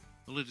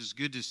Well, it is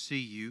good to see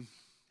you.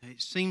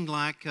 It seemed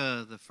like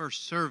the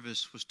first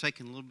service was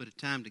taking a little bit of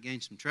time to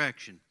gain some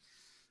traction.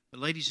 But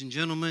ladies and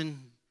gentlemen,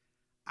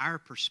 our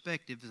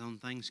perspectives on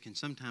things can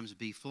sometimes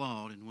be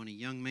flawed. And when a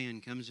young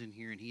man comes in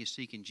here and he is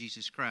seeking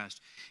Jesus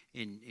Christ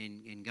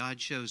and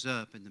God shows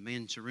up and the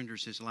man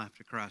surrenders his life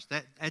to Christ,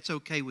 that's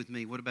okay with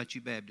me. What about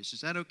you Baptists?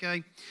 Is that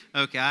okay?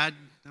 Okay, I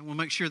want to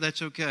make sure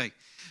that's okay.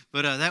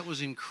 But that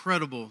was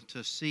incredible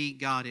to see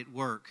God at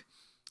work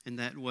in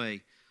that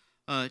way.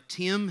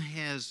 Tim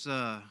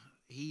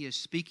he is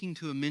speaking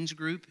to a men's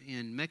group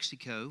in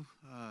Mexico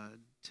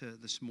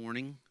this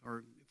morning,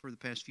 or for the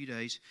past few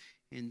days,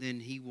 and then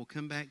he will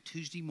come back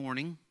Tuesday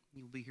morning.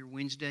 He'll be here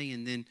Wednesday,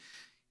 and then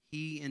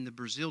he and the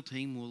Brazil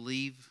team will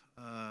leave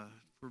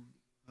for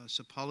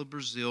Sao Paulo,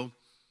 Brazil.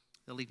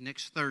 They'll leave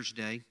next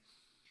Thursday.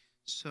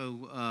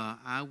 So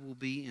I will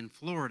be in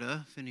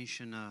Florida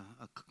finishing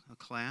a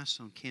class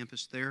on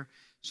campus there.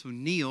 So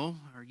Neil,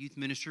 our youth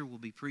minister, will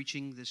be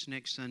preaching this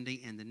next Sunday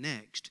and the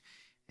next.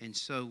 And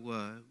so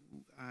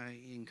I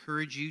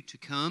encourage you to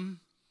come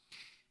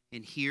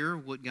and hear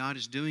what God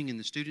is doing in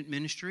the student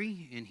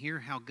ministry and hear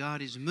how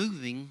God is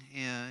moving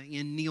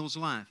in Neil's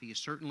life. He is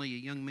certainly a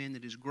young man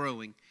that is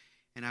growing,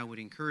 and I would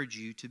encourage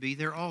you to be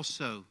there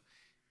also.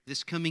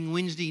 This coming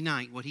Wednesday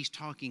night, what he's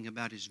talking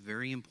about is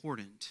very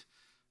important.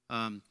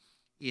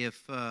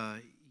 If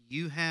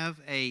you have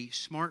a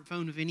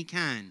smartphone of any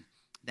kind,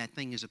 that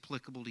thing is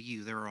applicable to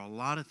you. There are a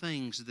lot of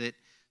things that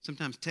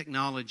sometimes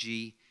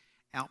technology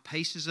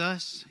outpaces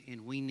us,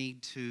 and we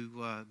need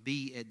to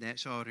be at that.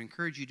 So I would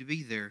encourage you to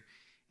be there.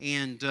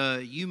 And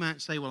you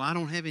might say, well, I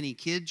don't have any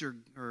kids or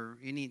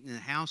any in the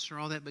house or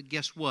all that, but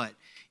guess what?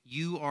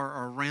 You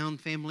are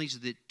around families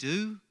that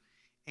do.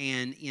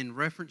 And in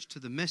reference to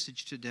the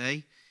message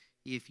today,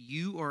 if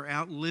you are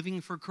out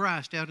living for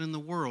Christ out in the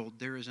world,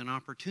 there is an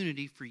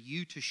opportunity for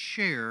you to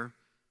share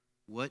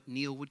what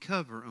Neil would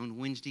cover on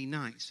Wednesday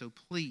night. So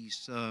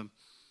please,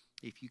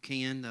 if you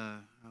can, I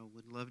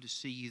would love to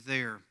see you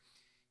there.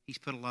 He's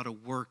put a lot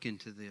of work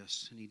into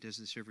this, and he does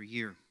this every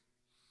year.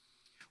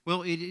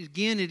 Well, it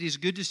is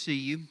good to see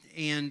you.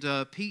 And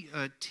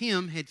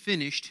Tim had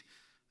finished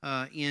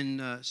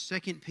in 2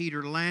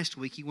 Peter last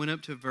week. He went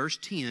up to verse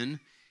 10.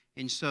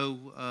 And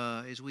so,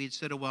 as we had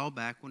said a while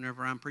back,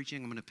 whenever I'm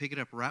preaching, I'm going to pick it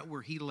up right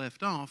where he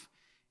left off.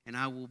 And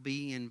I will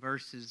be in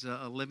verses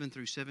 11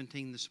 through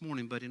 17 this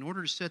morning. But in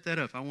order to set that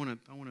up, I want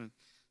to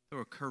throw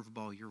a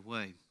curveball your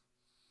way.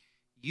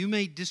 You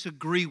may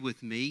disagree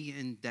with me,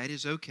 and that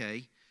is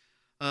okay.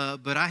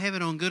 But I have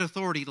it on good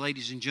authority,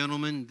 ladies and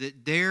gentlemen,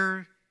 that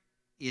there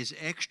is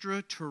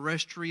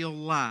extraterrestrial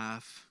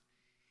life,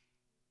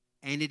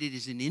 and it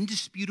is an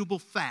indisputable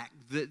fact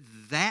that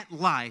that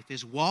life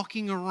is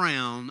walking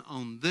around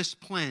on this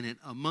planet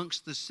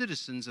amongst the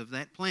citizens of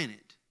that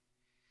planet,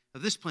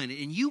 of this planet.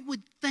 And you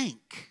would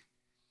think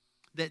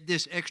that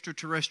this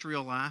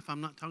extraterrestrial life, I'm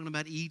not talking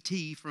about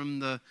E.T. from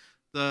the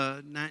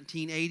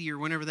 1980 or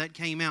whenever that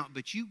came out,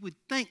 but you would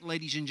think,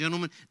 ladies and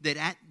gentlemen,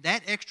 that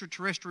that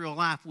extraterrestrial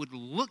life would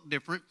look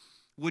different,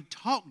 would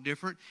talk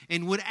different,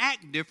 and would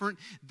act different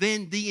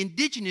than the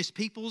indigenous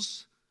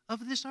peoples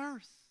of this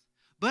earth.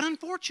 But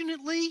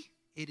unfortunately,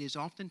 it is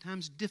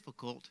oftentimes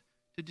difficult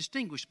to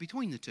distinguish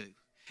between the two.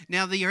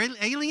 Now, the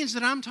aliens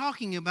that I'm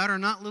talking about are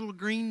not little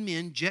green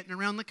men jetting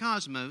around the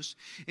cosmos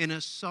in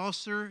a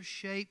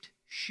saucer-shaped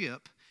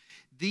ship.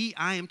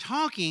 I am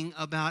talking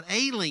about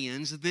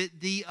aliens that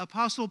the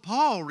Apostle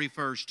Paul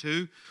refers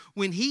to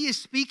when he is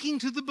speaking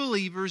to the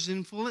believers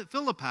in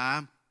Philippi,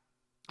 and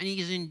he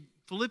is in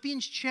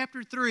Philippians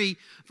chapter 3,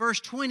 verse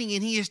 20,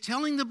 and he is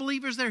telling the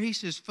believers there, he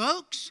says,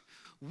 folks,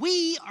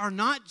 we are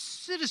not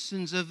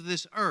citizens of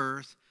this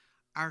earth.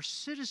 Our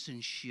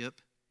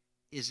citizenship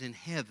is in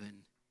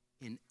heaven.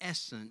 In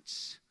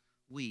essence,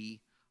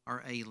 we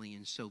are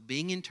aliens. So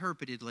being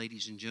interpreted,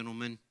 ladies and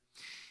gentlemen,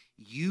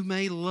 you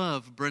may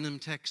love Brenham,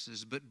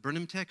 Texas, but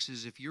Brenham,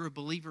 Texas, if you're a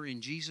believer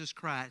in Jesus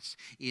Christ,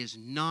 is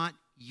not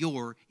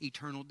your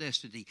eternal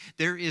destiny.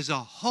 There is a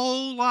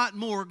whole lot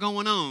more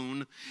going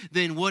on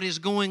than what is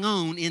going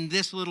on in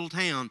this little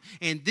town.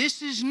 And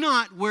this is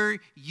not where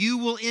you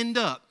will end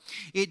up.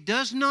 It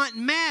does not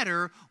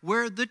matter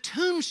where the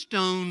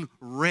tombstone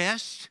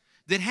rests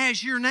that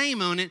has your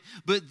name on it,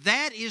 but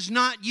that is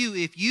not you.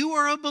 If you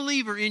are a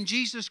believer in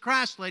Jesus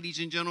Christ, ladies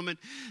and gentlemen,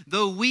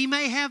 though we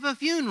may have a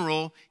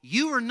funeral,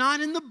 you are not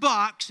in the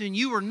box and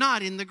you are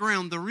not in the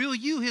ground. The real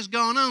you has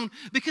gone on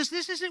because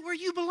this isn't where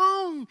you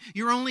belong.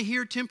 You're only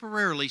here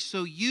temporarily.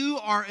 So you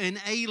are an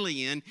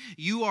alien.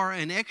 You are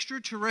an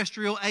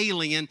extraterrestrial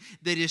alien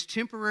that is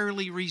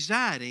temporarily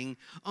residing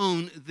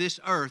on this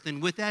earth.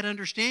 And with that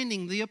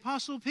understanding, the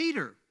Apostle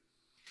Peter,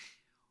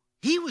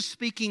 he was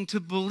speaking to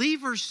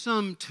believers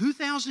some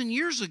 2,000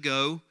 years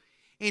ago,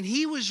 and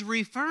he was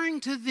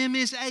referring to them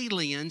as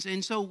aliens.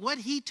 And so what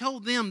he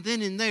told them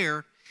then and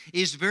there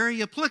is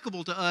very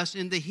applicable to us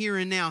in the here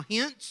and now.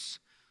 Hence,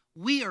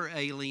 we are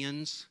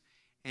aliens,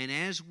 and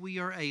as we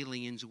are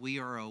aliens, we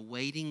are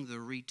awaiting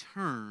the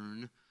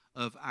return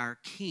of our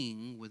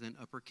King with an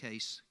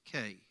uppercase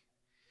K.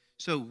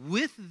 So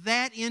with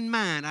that in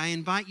mind, I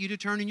invite you to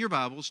turn in your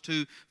Bibles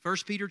to 1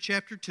 Peter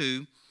chapter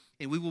 2,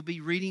 and we will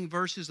be reading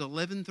verses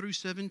 11 through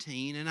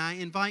 17. And I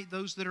invite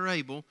those that are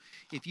able,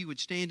 if you would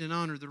stand and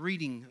honor the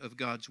reading of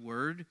God's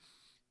Word,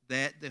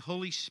 that the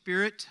Holy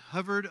Spirit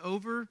hovered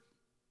over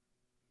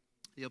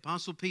the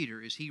Apostle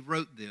Peter as he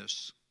wrote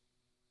this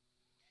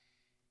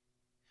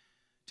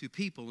to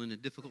people in a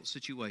difficult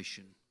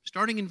situation.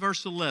 Starting in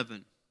verse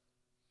 11,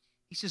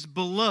 he says,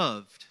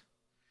 "Beloved,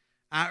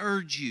 I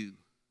urge you,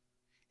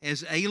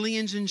 as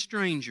aliens and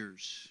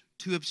strangers,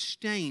 to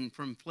abstain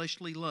from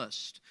fleshly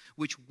lust,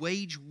 which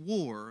wage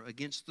war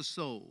against the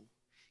soul.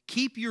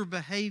 Keep your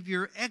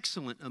behavior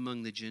excellent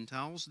among the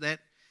Gentiles."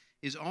 That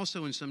is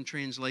also in some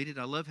translated.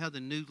 I love how the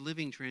New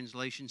Living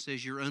Translation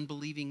says your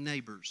unbelieving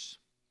neighbors.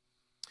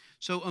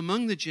 So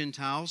among the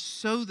Gentiles,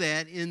 so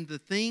that in the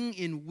thing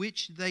in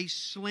which they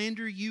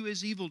slander you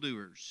as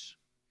evildoers,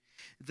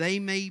 they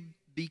may,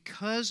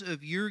 because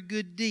of your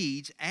good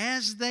deeds,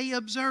 as they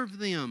observe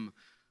them,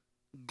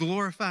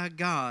 glorify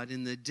God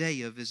in the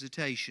day of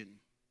visitation.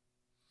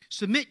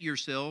 Submit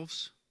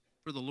yourselves,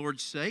 for the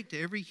Lord's sake, to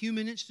every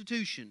human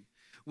institution,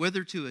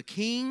 whether to a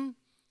king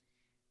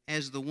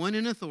as the one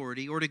in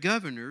authority, or to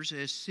governors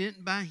as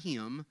sent by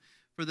him,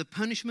 for the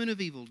punishment of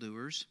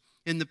evildoers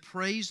and the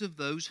praise of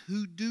those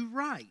who do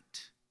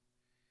right.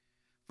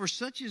 For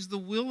such is the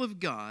will of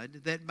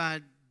God, that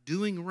by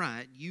doing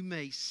right you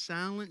may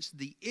silence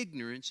the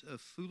ignorance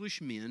of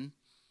foolish men,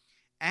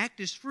 act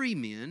as free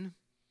men,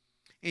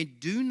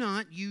 and do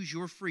not use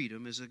your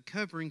freedom as a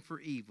covering for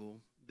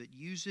evil, but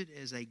use it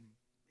as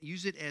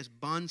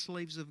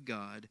bondslaves of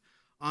God.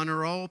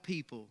 Honor all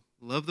people,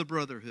 love the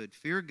brotherhood,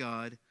 fear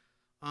God,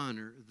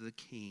 honor the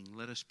King.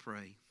 Let us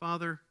pray.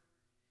 Father,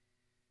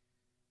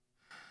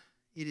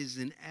 it is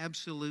an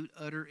absolute,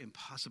 utter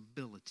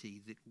impossibility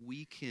that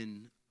we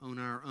can, on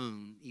our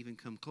own, even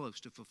come close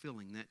to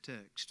fulfilling that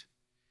text.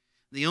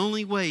 The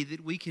only way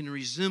that we can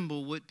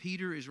resemble what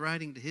Peter is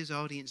writing to his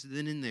audience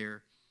then and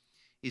there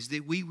is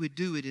that we would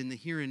do it in the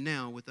here and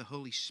now with the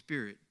Holy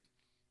Spirit,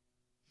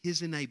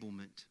 His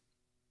enablement.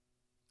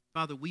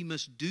 Father, we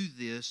must do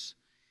this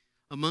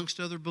amongst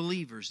other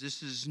believers.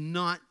 This is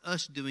not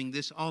us doing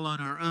this all on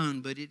our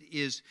own, but it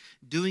is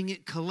doing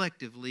it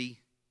collectively,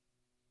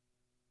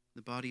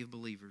 the body of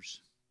believers.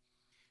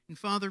 And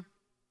Father,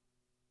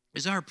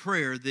 is our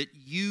prayer that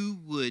you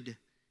would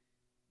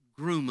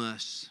groom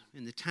us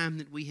in the time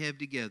that we have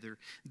together,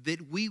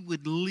 that we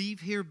would leave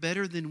here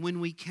better than when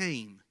we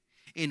came.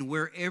 And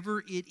wherever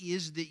it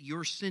is that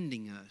you're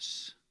sending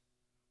us,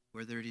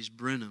 whether it is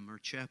Brenham or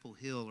Chapel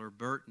Hill or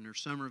Burton or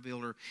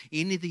Somerville or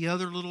any of the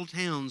other little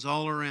towns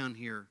all around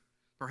here,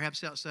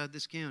 perhaps outside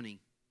this county,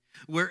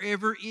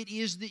 wherever it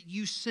is that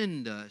you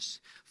send us,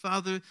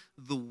 Father,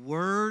 the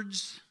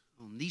words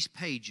on these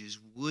pages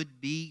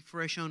would be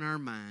fresh on our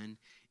mind,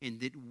 and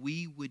that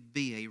we would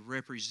be a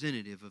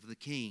representative of the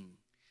King.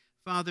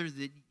 Father,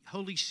 that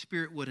Holy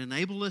Spirit would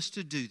enable us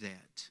to do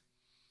that.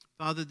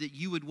 Father, that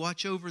you would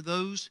watch over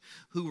those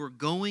who are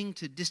going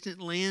to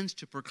distant lands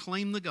to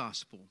proclaim the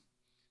gospel.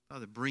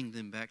 Father, bring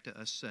them back to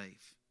us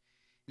safe.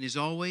 And as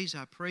always,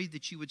 I pray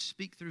that you would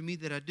speak through me,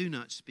 that I do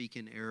not speak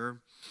in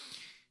error.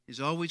 As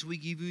always, we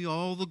give you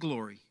all the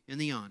glory and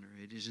the honor.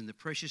 It is in the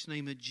precious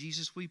name of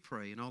Jesus we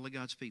pray. And all of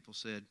God's people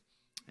said,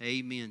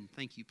 amen.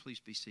 Thank you. Please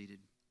be seated.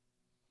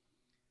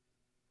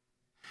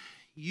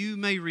 You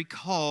may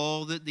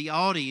recall that the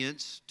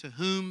audience to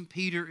whom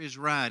Peter is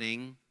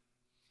writing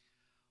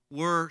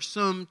were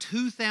some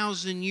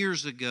 2,000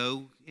 years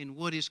ago in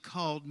what is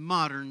called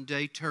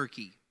modern-day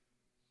Turkey.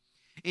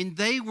 And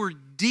they were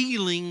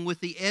dealing with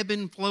the ebb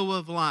and flow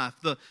of life,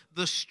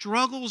 the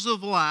struggles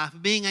of life,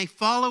 being a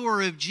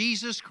follower of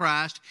Jesus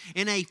Christ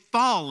in a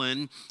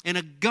fallen and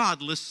a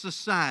godless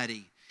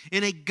society,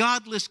 in a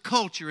godless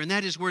culture, and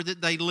that is where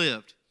that they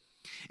lived.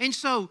 And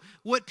so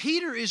what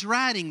Peter is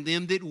writing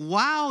them, that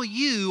while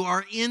you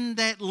are in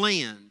that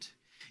land,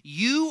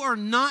 you are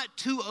not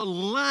to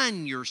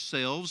align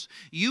yourselves,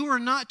 you are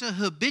not to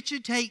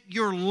habituate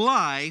your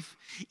life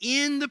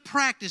in the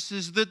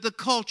practices that the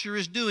culture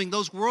is doing,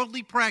 those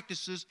worldly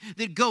practices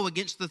that go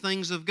against the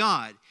things of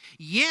God.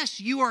 Yes,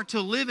 you are to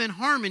live in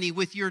harmony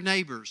with your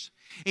neighbors.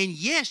 And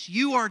yes,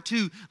 you are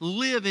to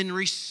live and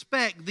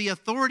respect the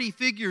authority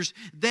figures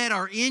that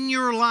are in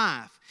your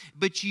life.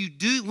 But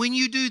when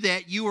you do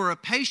that, you are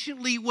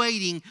patiently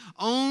waiting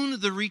on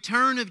the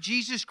return of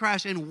Jesus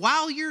Christ. And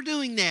while you're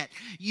doing that,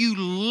 you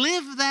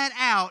live that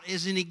out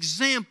as an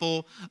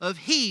example of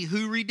He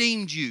who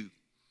redeemed you.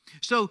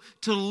 So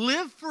to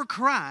live for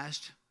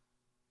Christ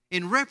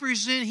and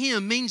represent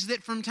Him means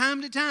that from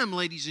time to time,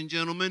 ladies and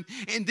gentlemen,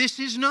 and this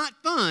is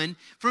not fun,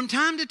 from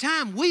time to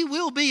time we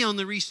will be on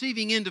the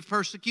receiving end of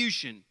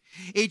persecution.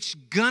 It's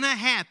gonna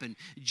happen.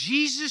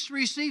 Jesus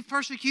received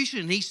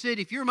persecution. He said,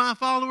 if you're my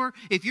follower,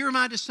 if you're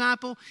my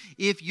disciple,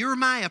 if you're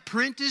my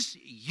apprentice,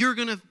 you're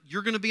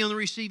gonna be on the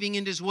receiving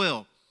end as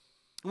well.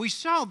 We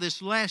saw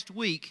this last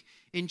week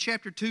in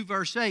chapter 2,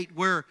 verse 8,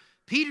 where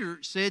Peter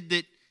said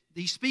that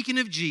he's speaking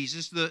of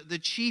Jesus, the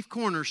chief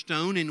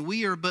cornerstone, and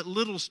we are but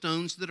little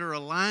stones that are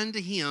aligned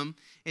to him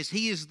as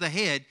he is the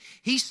head.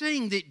 He's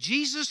saying that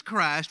Jesus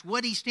Christ,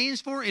 what he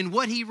stands for and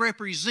what he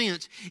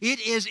represents, it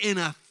is an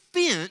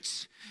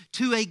offense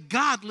to a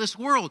godless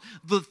world.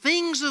 The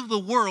things of the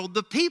world,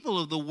 the people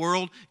of the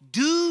world,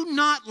 do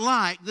not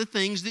like the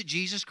things that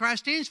Jesus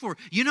Christ stands for.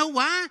 You know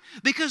why?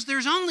 Because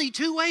there's only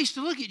two ways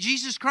to look at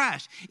Jesus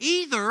Christ.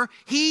 Either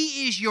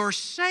he is your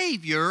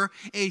Savior,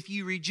 and if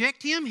you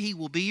reject him, he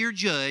will be your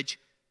judge,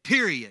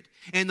 period.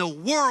 And the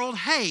world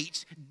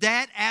hates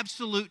that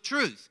absolute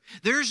truth.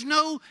 There's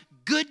no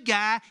good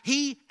guy.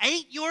 He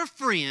ain't your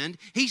friend.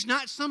 He's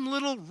not some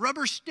little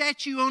rubber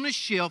statue on a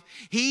shelf.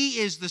 He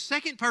is the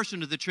second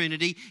person of the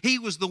Trinity. He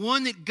was the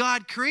one that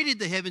God created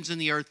the heavens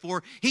and the earth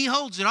for. He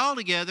holds it all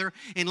together.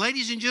 And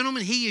ladies and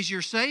gentlemen, he is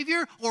your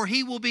Savior or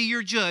he will be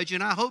your judge.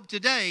 And I hope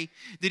today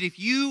that if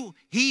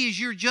he is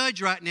your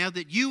judge right now,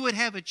 that you would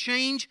have a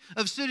change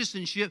of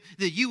citizenship,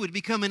 that you would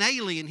become an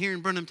alien here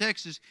in Burnham,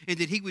 Texas, and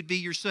that he would be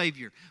your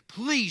Savior.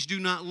 Please do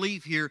not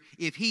leave here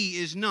if he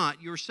is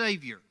not your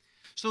Savior.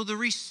 So the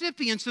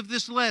recipients of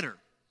this letter,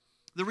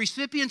 the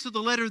recipients of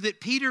the letter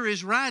that Peter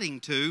is writing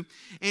to,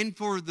 and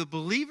for the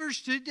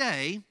believers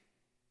today,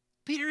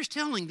 Peter is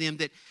telling them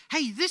that,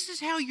 hey, this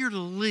is how you're to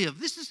live.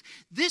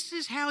 This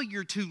is how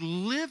you're to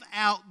live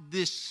out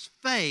this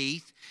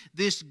faith,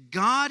 this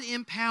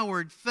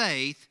God-empowered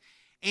faith,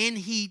 and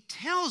he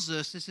tells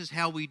us this is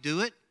how we do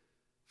it,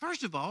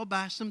 first of all,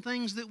 by some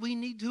things that we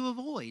need to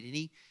avoid, and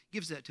he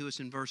gives that to us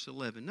in verse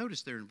 11.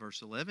 Notice there in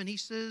verse 11, he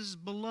says,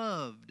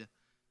 "Beloved,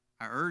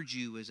 I urge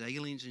you as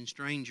aliens and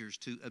strangers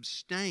to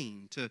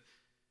abstain, to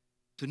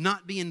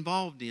not be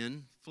involved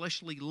in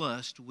fleshly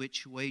lust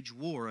which wage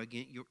war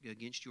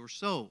against your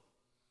soul."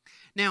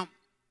 Now,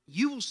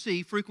 you will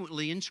see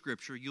frequently in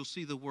Scripture, you'll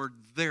see the word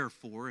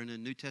therefore in a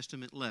New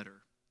Testament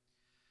letter.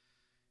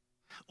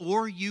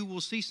 Or you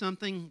will see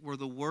something where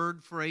the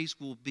word phrase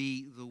will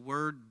be the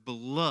word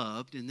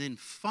beloved, and then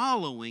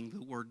following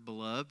the word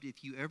beloved,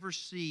 if you ever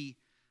see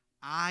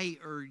I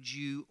urge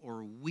you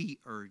or we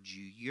urge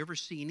you. You ever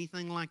see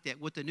anything like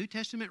that? What the New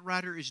Testament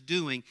writer is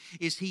doing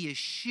is he is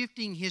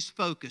shifting his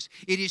focus.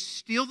 It is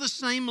still the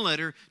same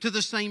letter to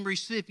the same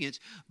recipients,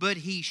 but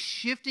he's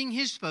shifting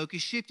his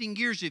focus, shifting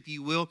gears, if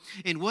you will.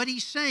 And what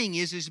he's saying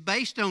is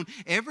based on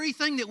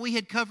everything that we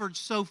had covered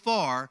so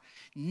far,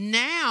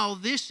 now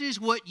this is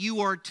what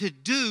you are to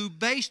do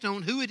based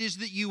on who it is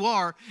that you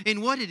are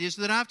and what it is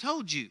that I've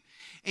told you.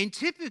 And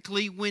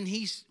typically when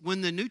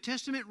the New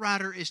Testament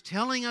writer is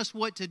telling us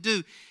what to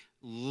do,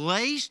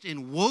 laced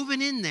and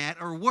woven in that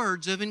are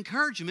words of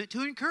encouragement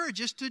to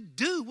encourage us to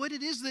do what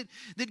it is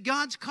that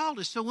God's called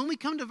us. So when we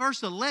come to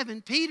verse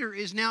 11, Peter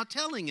is now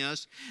telling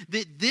us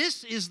that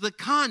this is the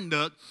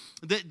conduct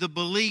that the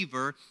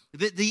believer,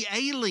 that the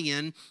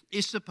alien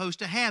is supposed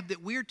to have,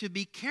 that we're to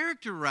be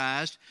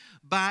characterized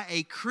by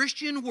a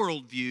Christian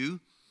worldview,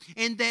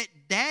 and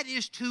that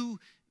is to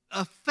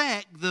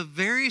affect the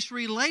various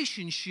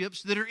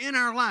relationships that are in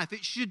our life.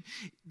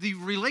 The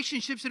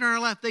relationships in our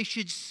life, they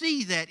should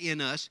see that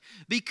in us,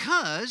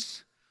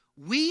 because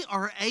we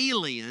are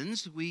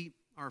aliens, we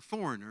are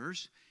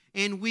foreigners,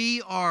 and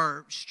we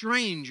are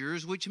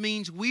strangers, which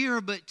means we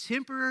are but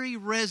temporary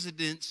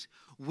residents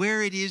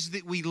where it is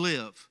that we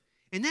live.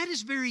 And that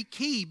is very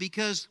key,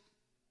 because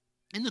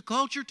in the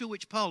culture to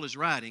which Paul is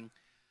writing,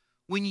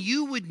 when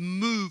you would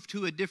move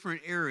to a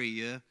different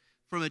area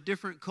from a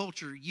different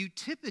culture, you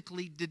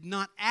typically did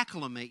not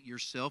acclimate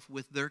yourself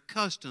with their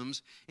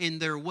customs and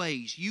their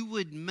ways. You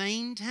would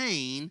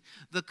maintain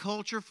the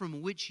culture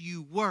from which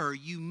you were.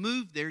 You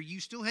moved there. You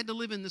still had to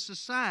live in the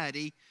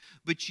society,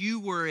 but you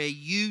were a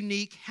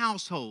unique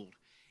household.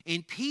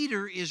 And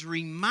Peter is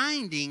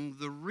reminding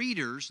the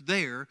readers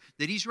there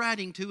that he's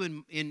writing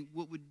to in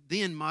what would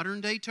then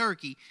modern-day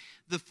Turkey.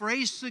 The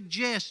phrase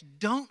suggests,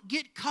 don't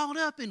get caught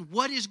up in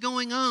what is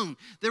going on.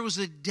 There was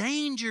a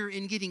danger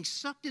in getting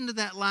sucked into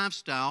that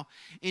lifestyle.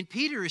 And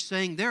Peter is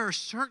saying there are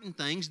certain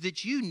things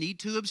that you need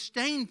to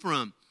abstain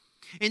from.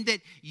 And that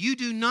you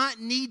do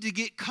not need to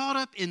get caught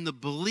up in the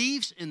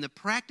beliefs and the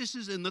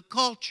practices and the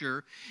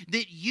culture,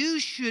 that you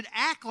should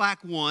act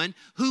like one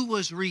who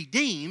was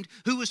redeemed,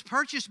 who was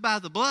purchased by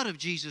the blood of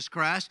Jesus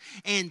Christ,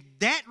 and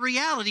that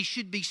reality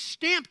should be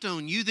stamped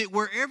on you, that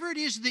wherever it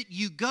is that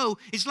you go,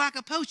 it's like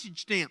a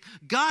postage stamp.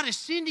 God is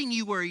sending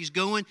you where he's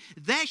going.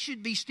 That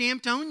should be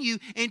stamped on you,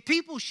 and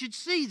people should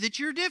see that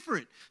you're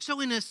different.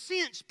 So in a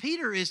sense,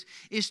 Peter is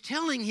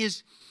telling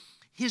his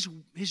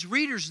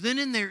readers then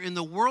and there in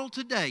the world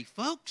today,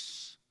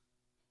 folks,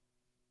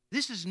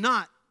 this is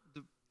not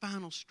the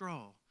final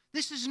straw.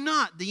 This is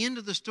not the end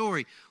of the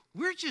story.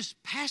 We're just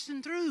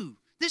passing through.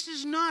 This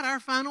is not our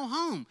final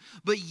home.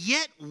 But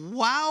yet,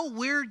 while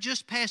we're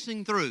just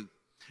passing through,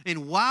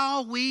 and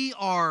while we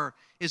are,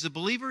 as a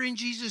believer in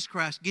Jesus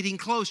Christ, getting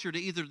closer to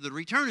either the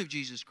return of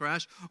Jesus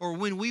Christ or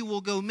when we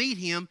will go meet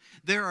him,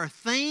 there are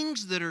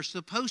things that are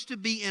supposed to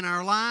be in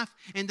our life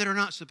and that are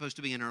not supposed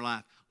to be in our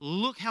life.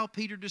 Look how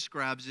Peter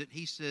describes it.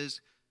 He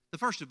says,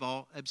 first of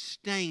all,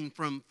 abstain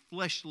from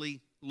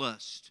fleshly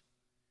lust.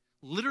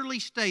 literally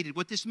stated,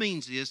 what this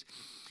means is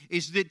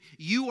that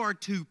you are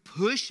to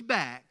push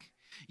back.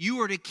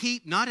 You are to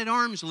keep not at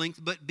arm's length,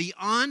 but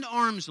beyond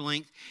arm's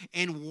length.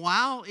 And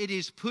while it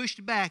is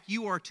pushed back,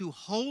 you are to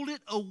hold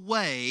it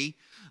away,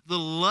 the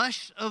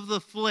lust of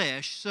the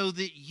flesh, so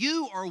that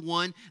you are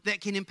one that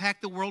can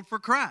impact the world for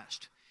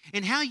Christ.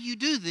 And how you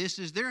do this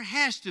is there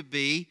has to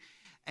be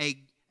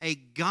a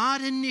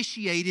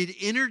God-initiated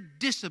inner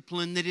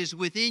discipline that is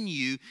within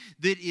you,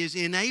 that is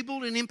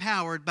enabled and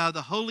empowered by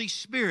the Holy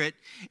Spirit.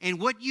 And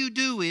what you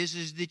do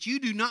is that you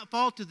do not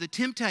fall to the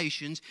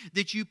temptations,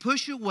 that you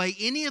push away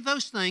any of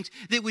those things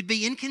that would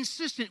be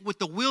inconsistent with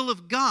the will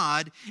of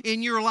God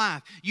in your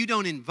life. You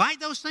don't invite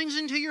those things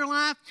into your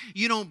life.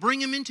 You don't bring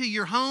them into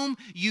your home.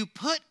 You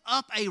put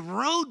up a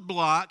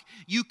roadblock.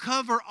 You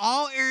cover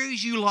all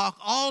areas. You lock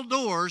all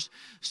doors,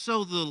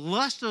 so the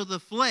lust of the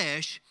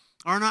flesh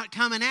are not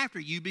coming after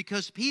you,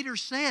 because Peter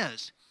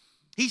says,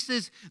 he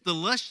says, the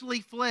lustly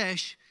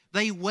flesh,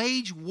 they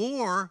wage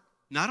war,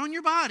 not on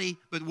your body,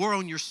 but war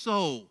on your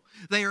soul.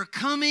 They are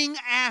coming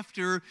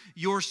after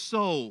your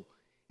soul.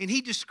 And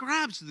he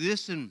describes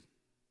this in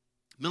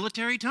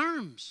military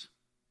terms.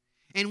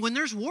 And when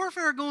there's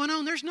warfare going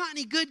on, there's not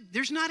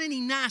any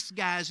nice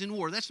guys in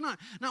war. That's not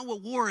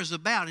what war is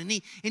about. And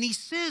he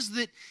says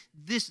that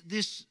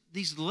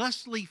these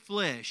lustly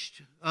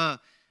flesh,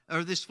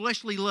 or this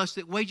fleshly lust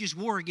that wages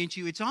war against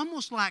you, it's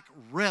almost like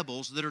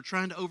rebels that are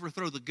trying to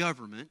overthrow the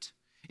government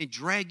and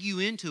drag you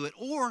into it,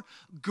 or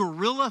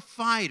guerrilla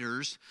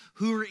fighters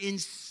who are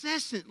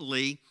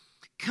incessantly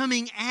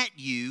coming at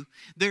you.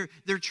 They're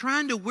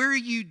trying to wear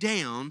you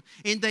down,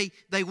 and they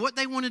what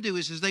they want to do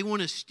is they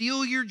want to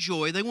steal your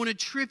joy. They want to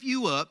trip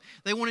you up.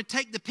 They want to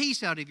take the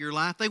peace out of your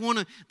life. They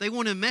want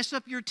to mess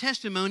up your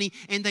testimony,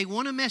 and they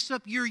want to mess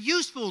up your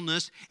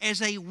usefulness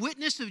as a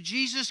witness of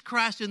Jesus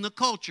Christ in the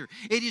culture.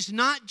 It is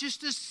not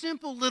just a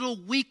simple little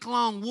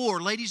week-long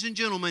war, ladies and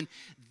gentlemen.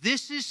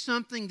 This is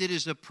something that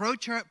is a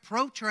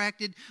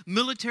protracted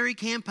military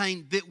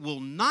campaign that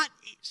will not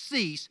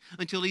cease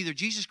until either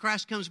Jesus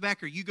Christ comes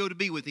back or you go to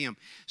be with Him.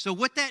 So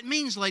what that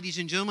means, ladies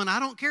and gentlemen,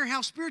 I don't care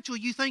how spiritual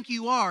you think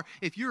you are,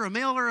 if you're a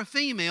male or a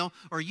female,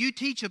 or you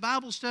teach a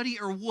Bible study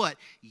or what,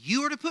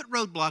 you are to put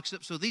roadblocks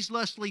up so these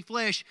lustly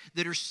flesh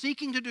that are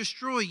seeking to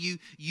destroy you,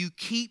 you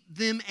keep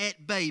them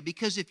at bay.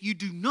 Because if you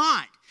do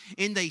not,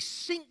 and they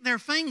sink their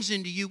fangs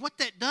into you, what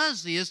that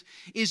does is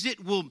it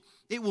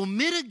will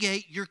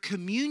mitigate your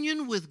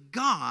communion with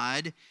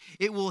God.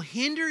 It will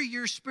hinder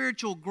your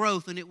spiritual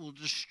growth, and it will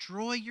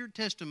destroy your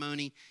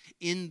testimony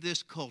in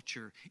this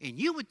culture. And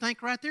you would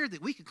think right there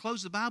that we could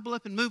close the Bible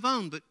up and move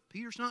on, but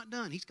Peter's not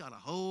done. He's got a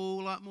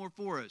whole lot more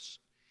for us.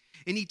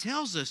 And he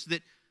tells us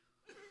that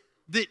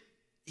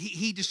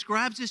he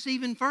describes this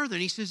even further,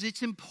 and he says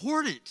it's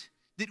important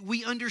that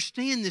we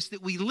understand this,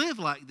 that we live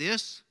like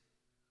this.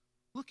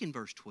 Look in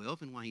verse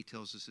 12 and why he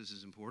tells us this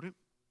is important.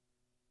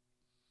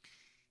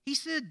 He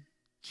said,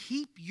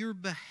 keep your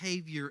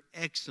behavior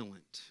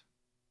excellent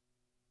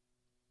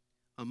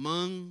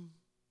among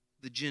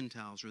the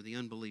Gentiles or the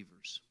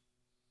unbelievers,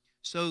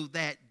 so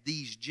that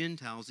these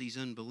Gentiles, these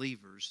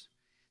unbelievers,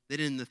 that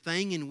in the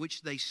thing in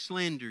which they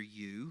slander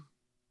you,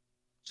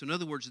 so in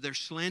other words, they're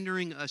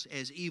slandering us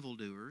as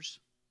evildoers,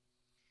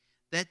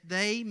 that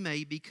they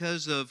may,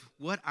 because of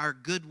what our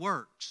good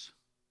works,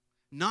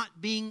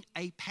 not being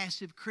a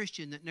passive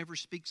Christian that never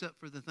speaks up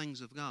for the things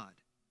of God,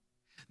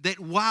 that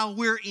while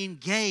we're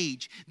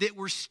engaged, that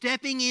we're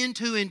stepping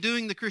into and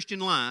doing the Christian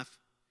life,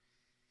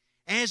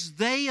 as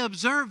they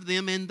observe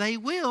them, and they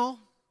will,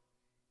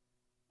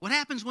 what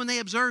happens when they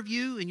observe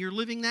you and you're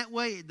living that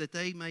way? That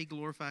they may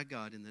glorify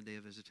God in the day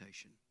of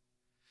visitation.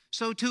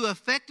 So to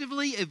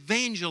effectively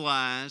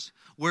evangelize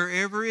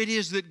wherever it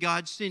is that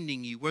God's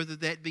sending you, whether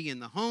that be in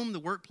the home, the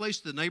workplace,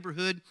 the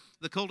neighborhood,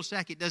 the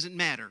cul-de-sac, it doesn't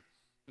matter.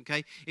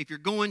 Okay? If you're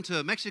going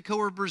to Mexico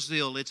or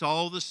Brazil, it's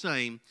all the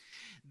same.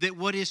 That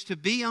what is to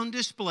be on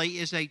display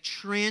is a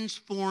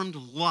transformed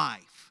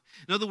life.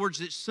 In other words,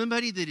 it's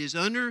somebody that is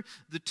under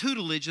the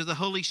tutelage of the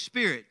Holy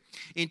Spirit.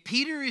 And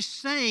Peter is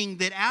saying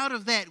that out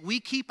of that, we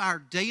keep our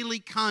daily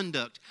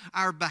conduct,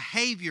 our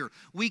behavior,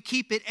 we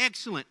keep it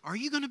excellent. Are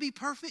you going to be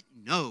perfect?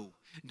 No.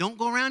 Don't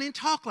go around and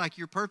talk like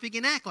you're perfect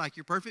and act like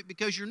you're perfect,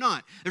 because you're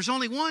not. There's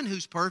only one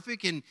who's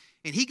perfect, and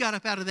he got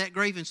up out of that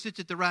grave and sits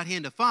at the right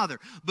hand of Father.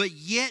 But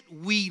yet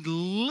we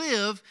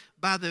live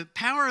by the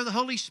power of the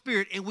Holy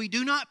Spirit, and we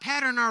do not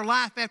pattern our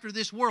life after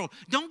this world.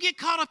 Don't get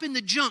caught up in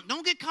the junk.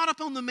 Don't get caught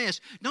up on the mess.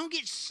 Don't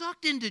get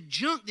sucked into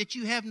junk that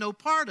you have no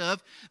part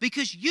of,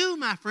 because you,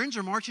 my friends,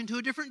 are marching to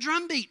a different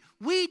drum beat.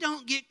 We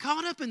don't get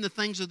caught up in the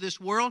things of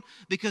this world,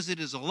 because it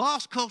is a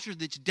lost culture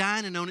that's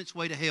dying and on its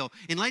way to hell.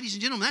 And ladies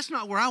and gentlemen, that's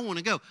not where I want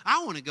to go.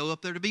 I want to go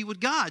up there to be with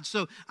God.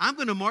 So I'm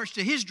going to march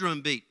to His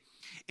drum beat.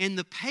 And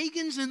the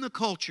pagans in the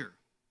culture,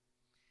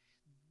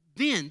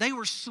 then they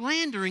were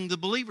slandering the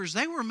believers.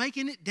 They were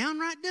making it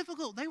downright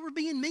difficult. They were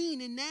being mean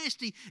and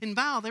nasty and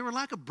vile. They were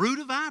like a brood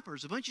of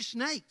vipers, a bunch of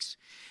snakes.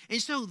 And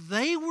so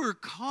they were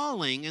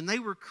calling and they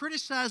were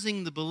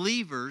criticizing the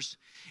believers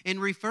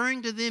and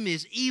referring to them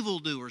as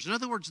evildoers. In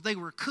other words, they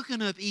were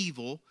cooking up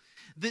evil.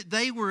 That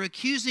they were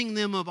accusing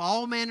them of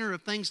all manner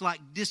of things like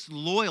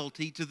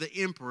disloyalty to the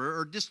emperor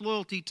or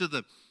disloyalty to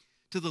the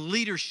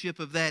leadership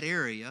of that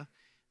area.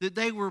 That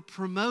they were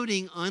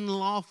promoting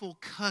unlawful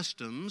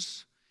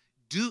customs.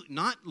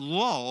 Not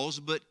laws,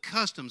 but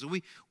customs.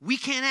 We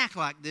can't act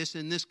like this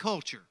in this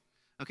culture.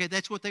 Okay,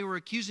 that's what they were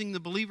accusing the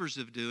believers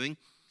of doing.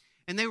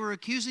 And they were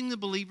accusing the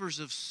believers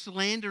of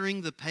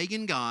slandering the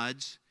pagan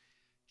gods,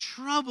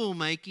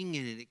 troublemaking,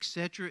 and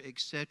etc.,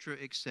 etc.,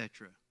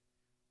 etc.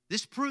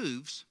 This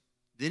proves,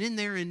 then and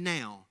there and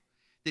now,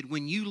 that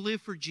when you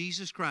live for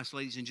Jesus Christ,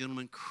 ladies and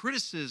gentlemen,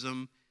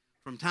 criticism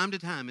from time to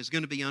time is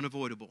going to be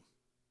unavoidable.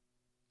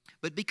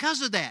 But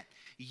because of that,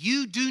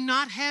 you do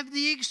not have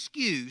the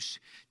excuse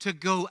to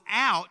go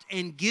out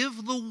and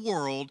give the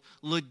world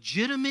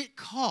legitimate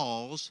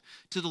cause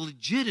to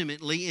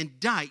legitimately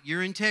indict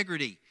your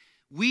integrity.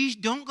 We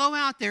don't go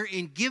out there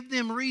and give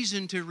them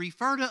reason to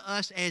refer to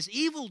us as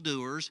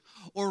evildoers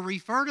or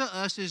refer to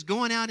us as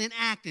going out and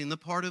acting the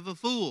part of a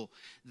fool.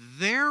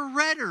 Their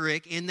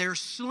rhetoric and their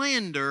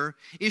slander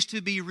is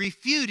to be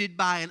refuted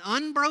by an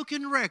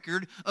unbroken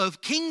record of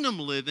kingdom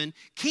living,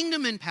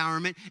 kingdom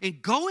empowerment, and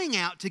going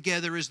out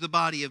together as the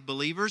body of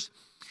believers.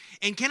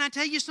 And can I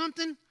tell you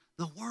something?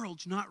 The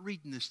world's not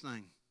reading this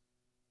thing.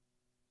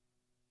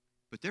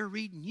 But they're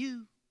reading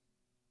you.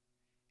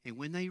 And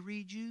when they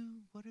read you,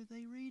 what are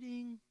they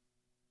reading?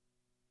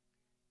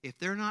 If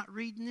they're not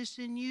reading this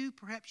in you,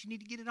 perhaps you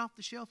need to get it off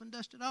the shelf and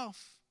dust it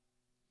off.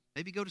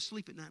 Maybe go to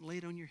sleep at night and lay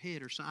it on your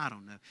head or something. I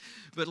don't know.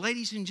 But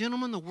ladies and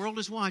gentlemen, the world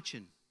is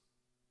watching.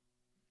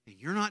 And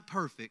you're not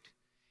perfect.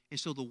 And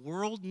so the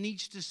world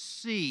needs to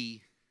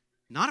see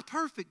not a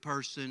perfect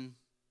person,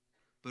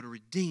 but a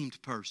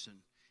redeemed person.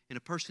 And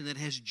a person that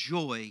has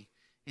joy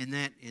in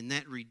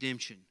that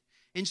redemption.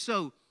 And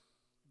so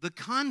the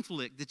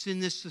conflict that's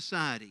in this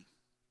society,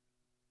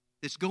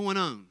 that's going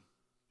on,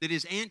 that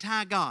is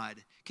anti-God,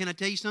 can I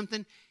tell you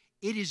something?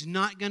 It is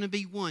not going to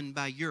be won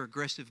by your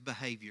aggressive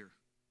behavior.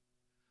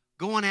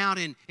 Going out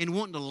and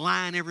wanting to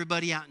line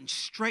everybody out and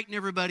straighten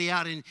everybody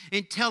out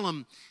and tell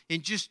them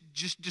and just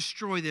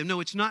destroy them. No,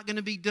 it's not going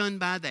to be done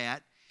by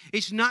that.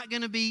 It's not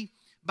going to be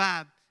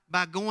by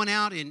going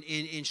out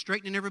and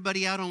straightening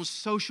everybody out on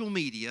social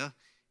media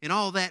and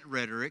all that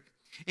rhetoric.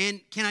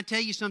 And can I tell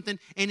you something?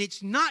 And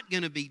it's not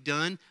going to be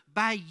done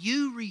by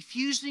you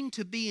refusing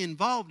to be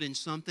involved in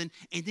something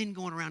and then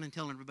going around and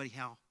telling everybody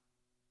how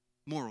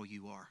moral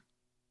you are.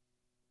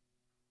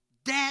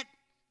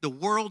 The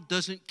world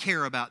doesn't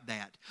care about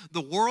that.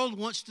 The world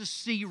wants to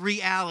see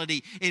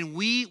reality. And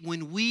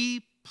when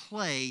we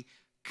play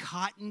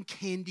cotton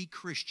candy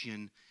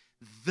Christian,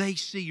 they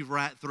see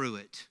right through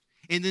it.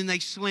 And then they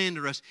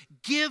slander us.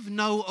 Give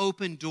no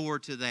open door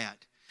to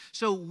that.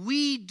 So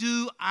we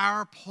do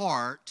our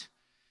part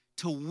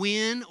to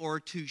win or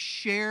to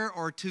share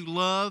or to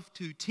love,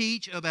 to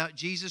teach about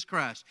Jesus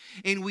Christ.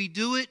 And we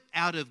do it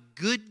out of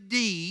good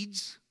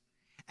deeds,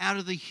 out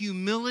of the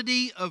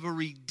humility of a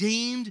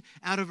redeemed,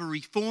 out of a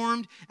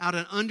reformed, out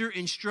of an under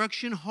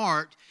instruction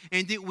heart,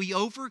 and that we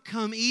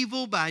overcome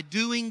evil by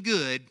doing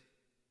good.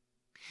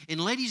 And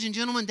ladies and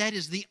gentlemen, that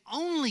is the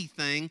only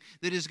thing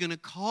that is going to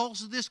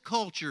cause this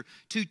culture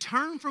to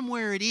turn from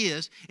where it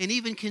is and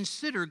even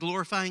consider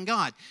glorifying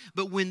God.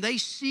 But when they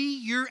see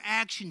your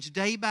actions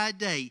day by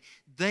day,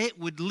 that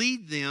would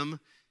lead them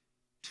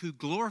to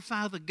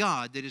glorify the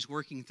God that is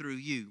working through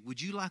you.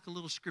 Would you like a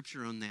little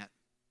scripture on that?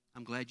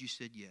 I'm glad you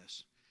said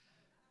yes.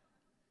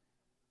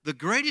 The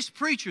greatest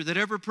preacher that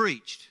ever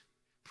preached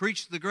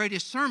the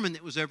greatest sermon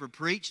that was ever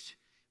preached.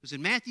 It was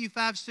in Matthew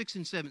 5, 6,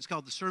 and 7. It's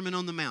called the Sermon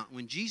on the Mount,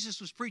 when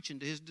Jesus was preaching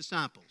to his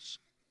disciples.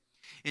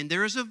 And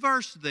there is a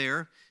verse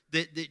there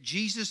that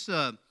Jesus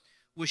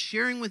was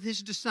sharing with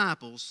his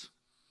disciples,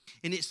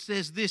 and it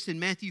says this in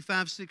Matthew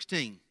 5,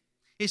 16.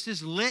 It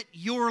says, let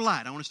your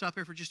light, I want to stop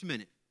here for just a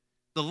minute.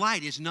 The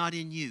light is not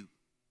in you.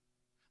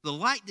 The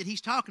light that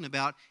he's talking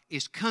about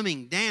is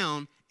coming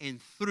down and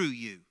through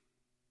you.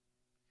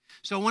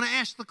 So I want to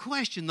ask the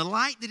question, the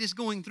light that is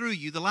going through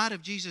you, the light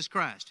of Jesus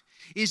Christ,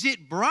 is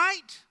it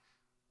bright?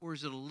 Or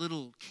is it a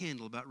little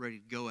candle about ready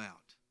to go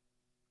out?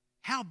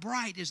 How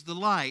bright is the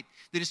light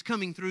that is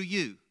coming through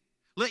you?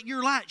 Let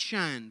your light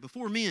shine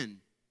before men,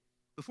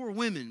 before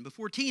women,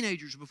 before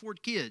teenagers, before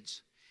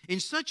kids, in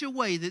such a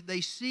way that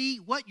they see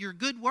what your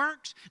good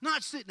works,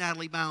 not sitting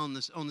idly by on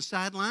the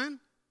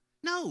sideline.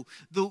 No,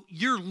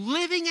 you're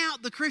living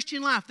out the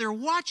Christian life. They're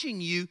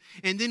watching you,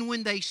 and then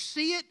when they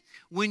see it,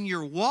 when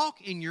your walk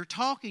and your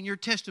talk and your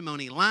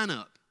testimony line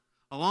up,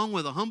 along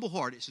with a humble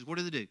heart, it says, what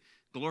do they do?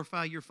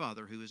 Glorify your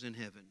Father who is in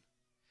heaven.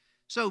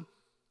 So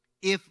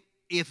if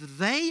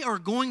they are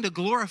going to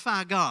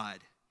glorify God,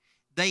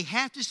 they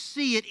have to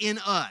see it in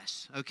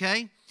us,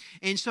 okay?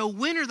 And so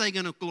when are they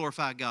going to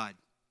glorify God? It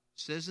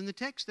says in the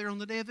text there on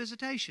the day of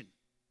visitation.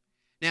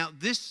 Now,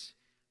 this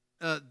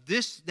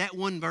that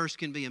one verse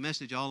can be a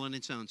message all on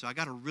its own. So I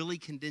got to really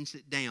condense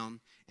it down,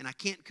 and I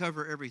can't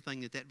cover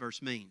everything that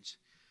verse means.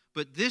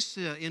 But this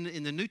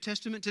in the New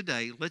Testament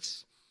today,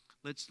 let's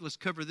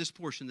cover this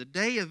portion. The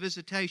day of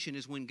visitation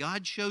is when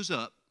God shows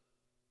up,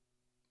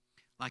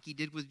 like He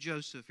did with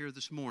Joseph here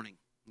this morning.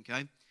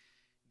 Okay,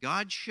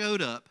 God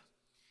showed up,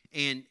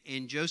 and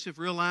Joseph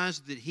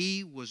realized that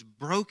he was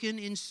broken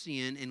in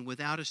sin and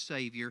without a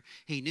Savior.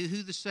 He knew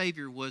who the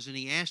Savior was, and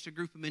he asked a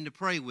group of men to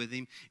pray with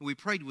him. And we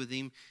prayed with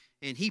him,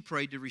 and he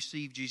prayed to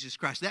receive Jesus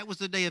Christ. That was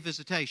the day of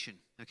visitation.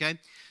 Okay,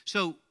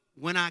 so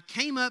when I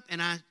came up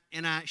and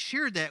I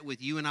shared that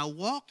with you, and I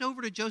walked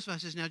over to Joseph, I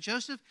says, "Now,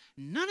 Joseph,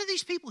 none of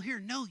these people here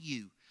know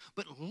you,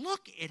 but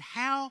look at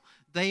how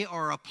they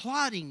are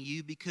applauding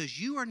you because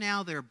you are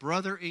now their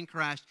brother in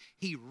Christ."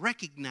 He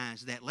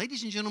recognized that.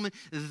 Ladies and gentlemen,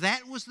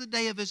 that was the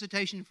day of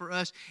visitation for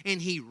us,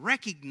 and he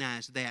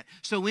recognized that.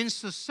 So in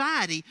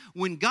society,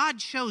 when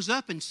God shows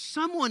up and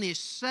someone is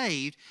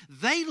saved,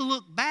 they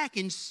look back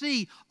and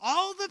see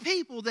all the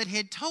people that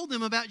had told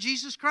them about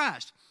Jesus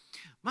Christ.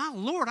 My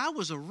Lord, I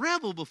was a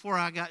rebel before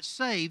I got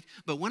saved,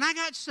 but when I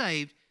got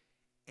saved,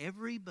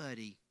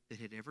 everybody that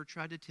had ever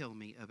tried to tell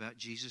me about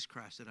Jesus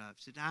Christ, that I've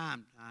said, I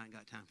ain't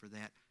got time for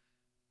that,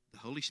 the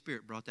Holy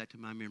Spirit brought that to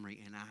my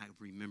memory, and I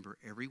remember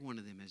every one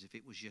of them as if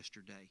it was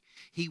yesterday.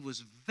 He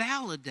was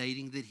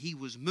validating that he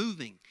was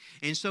moving.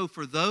 And so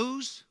for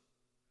those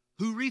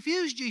who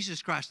refuse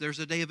Jesus Christ, there's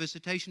a day of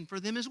visitation for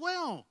them as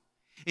well.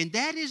 And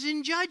that is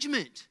in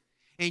judgment.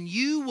 And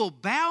you will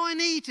bow a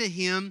knee to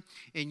him,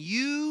 and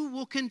you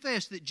will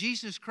confess that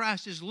Jesus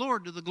Christ is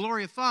Lord to the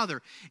glory of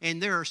Father.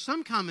 And there are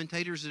some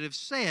commentators that have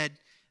said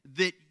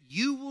that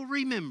you will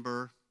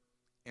remember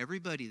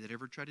everybody that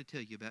ever tried to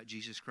tell you about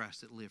Jesus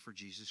Christ, that lived for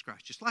Jesus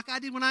Christ. Just like I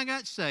did when I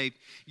got saved,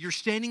 you're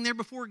standing there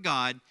before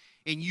God,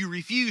 and you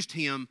refused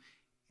him,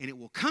 and it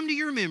will come to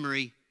your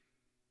memory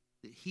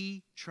that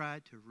he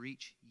tried to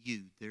reach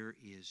you. There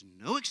is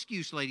no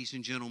excuse, ladies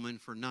and gentlemen,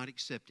 for not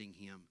accepting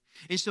him.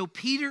 And so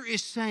Peter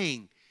is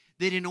saying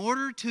that in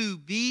order to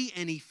be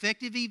an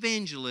effective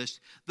evangelist,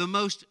 the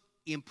most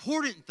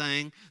important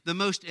thing, the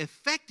most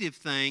effective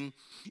thing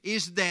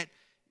is that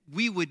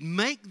we would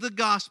make the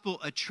gospel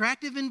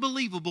attractive and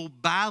believable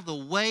by the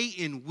way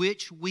in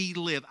which we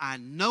live. I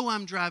know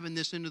I'm driving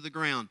this into the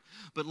ground,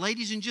 but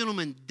ladies and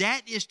gentlemen,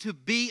 that is to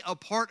be a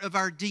part of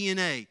our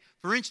DNA.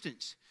 For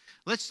instance,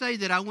 let's say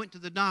that I went to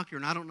the doctor,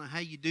 and I don't know how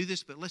you do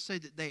this, but let's say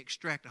that they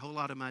extract a whole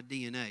lot of my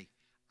DNA.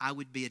 I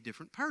would be a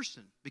different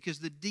person because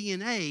the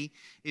DNA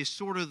is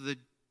sort of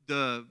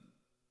the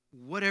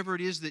whatever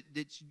it is that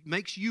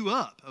makes you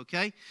up,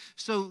 okay?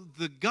 So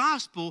the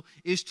gospel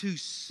is to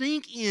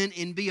sink in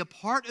and be a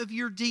part of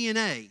your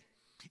DNA.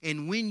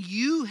 And when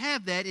you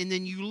have that and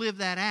then you live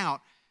that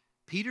out,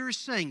 Peter is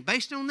saying,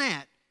 based on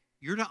that,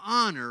 you're to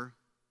honor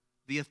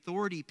the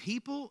authority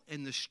people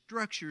and the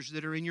structures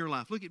that are in your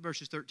life. Look at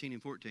verses 13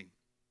 and 14.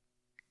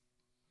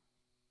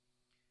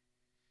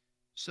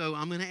 So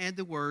I'm going to add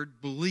the word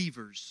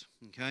believers,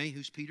 okay,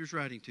 who's Peter's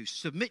writing to.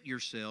 Submit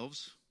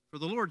yourselves for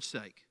the Lord's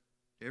sake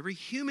to every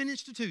human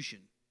institution,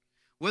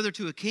 whether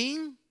to a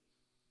king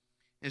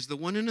as the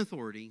one in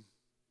authority,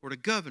 or to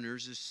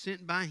governors as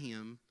sent by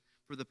him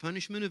for the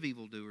punishment of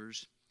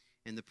evildoers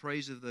and the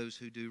praise of those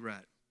who do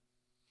right.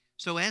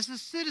 So as a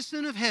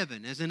citizen of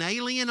heaven, as an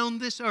alien on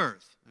this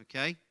earth,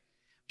 okay,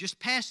 just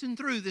passing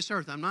through this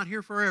earth, I'm not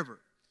here forever.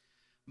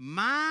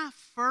 My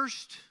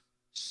first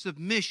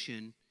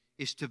submission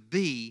is to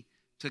be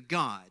to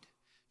God,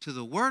 to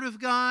the Word of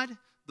God,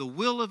 the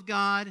will of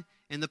God,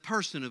 and the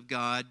person of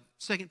God,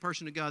 second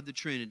person of God, the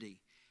Trinity.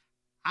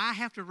 I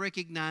have to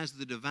recognize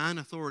the divine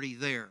authority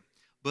there.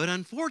 But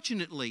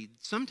unfortunately,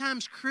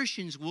 sometimes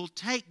Christians will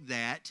take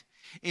that,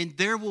 and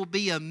there will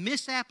be a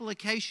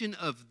misapplication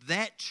of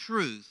that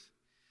truth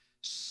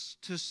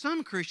to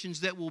some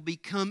Christians that will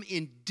become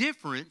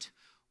indifferent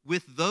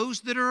with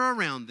those that are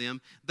around them.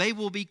 They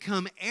will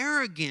become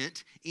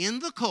arrogant in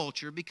the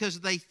culture because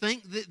they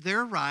think that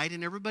they're right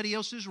and everybody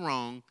else is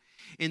wrong.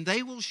 And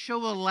they will show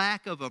a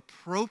lack of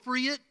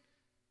appropriate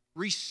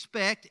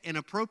respect and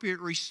appropriate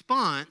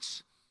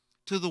response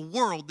to the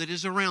world that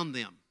is around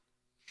them.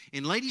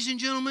 And ladies and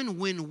gentlemen,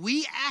 when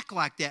we act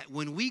like that,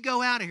 when we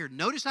go out of here,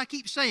 notice I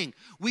keep saying,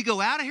 we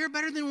go out of here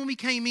better than when we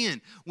came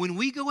in. When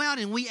we go out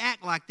and we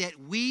act like that,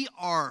 we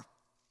are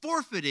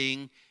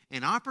forfeiting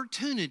an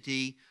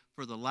opportunity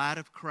for the light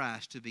of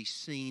Christ to be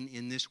seen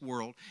in this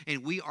world.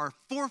 And we are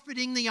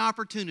forfeiting the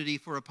opportunity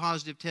for a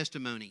positive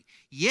testimony.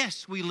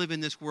 Yes, we live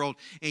in this world,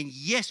 and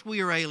yes,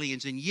 we are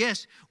aliens, and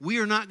yes, we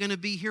are not going to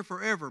be here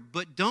forever.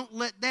 But don't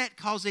let that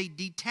cause a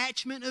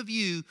detachment of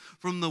you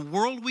from the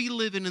world we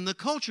live in and the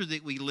culture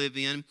that we live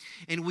in.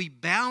 And we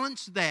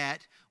balance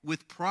that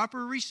with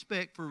proper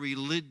respect for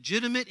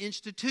legitimate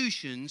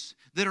institutions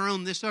that are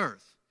on this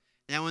earth.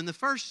 Now, in the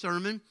first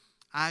sermon,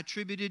 I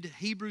attributed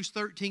Hebrews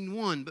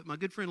 13:1, but my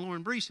good friend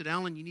Lauren Bree said,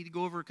 Alan, you need to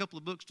go over a couple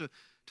of books to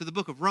the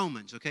book of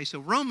Romans. Okay, so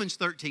Romans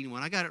 13:1,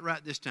 I got it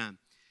right this time.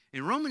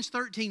 And Romans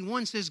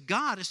 13:1 says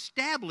God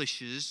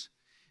establishes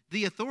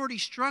the authority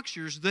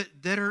structures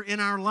that are in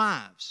our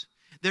lives.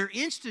 They're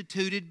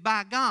instituted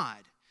by God.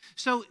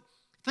 So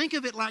think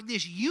of it like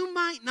this. You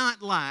might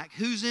not like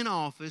who's in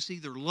office,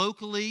 either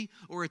locally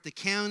or at the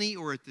county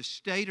or at the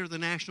state or the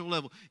national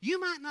level. You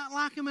might not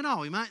like them at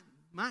all. You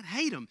might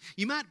hate them.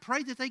 You might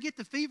pray that they get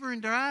the fever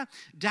and die,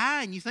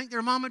 and you think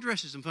their mama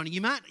dresses them funny.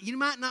 You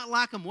might not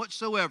like them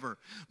whatsoever.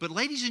 But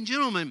ladies and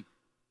gentlemen,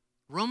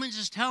 Romans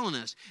is telling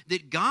us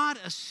that God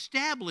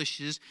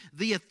establishes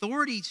the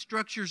authority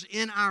structures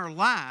in our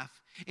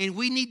life, and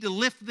we need to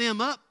lift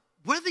them up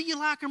whether you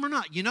like them or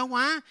not. You know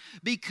why?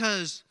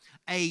 Because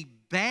a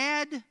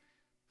bad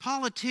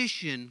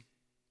politician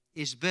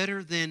is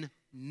better than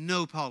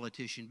no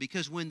politician.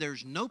 Because when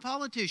there's no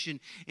politician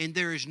and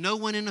there is no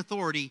one in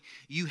authority,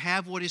 you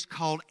have what is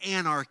called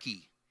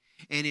anarchy.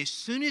 And as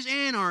soon as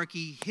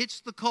anarchy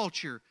hits the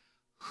culture,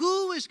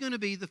 who is going to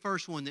be the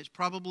first one that's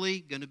probably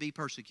going to be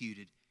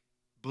persecuted?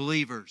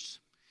 Believers.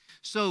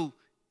 So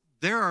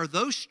there are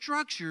those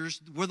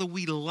structures, whether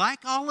we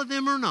like all of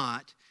them or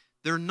not.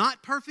 They're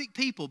not perfect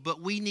people,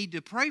 but we need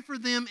to pray for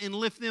them and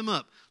lift them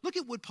up. Look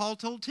at what Paul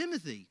told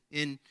Timothy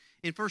in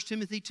 1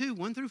 Timothy 2,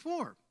 1 through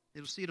 4.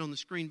 You'll see it on the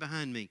screen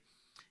behind me.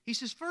 He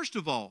says, first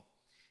of all,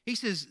 he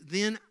says,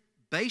 then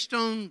based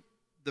on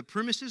the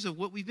premises of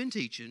what we've been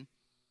teaching,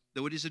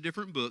 though it is a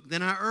different book,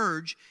 then I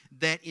urge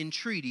that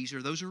entreaties,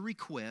 or those are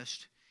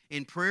requests,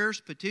 and prayers,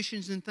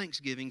 petitions, and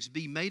thanksgivings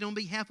be made on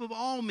behalf of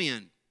all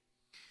men,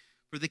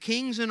 for the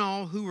kings and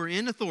all who are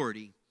in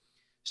authority,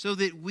 so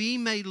that we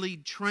may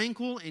lead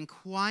tranquil and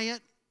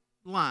quiet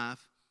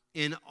life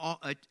in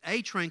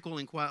a tranquil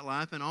and quiet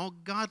life in all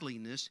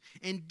godliness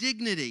and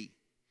dignity.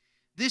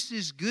 This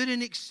is good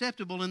and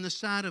acceptable in the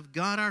sight of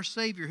God our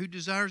Savior, who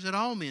desires that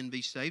all men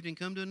be saved and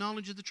come to a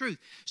knowledge of the truth.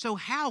 So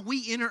how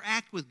we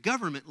interact with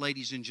government,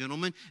 ladies and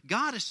gentlemen,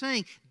 God is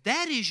saying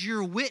that is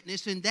your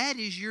witness and that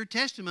is your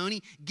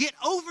testimony. Get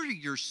over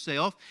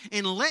yourself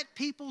and let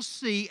people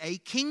see a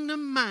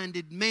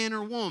kingdom-minded man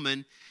or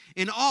woman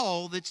in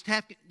all that's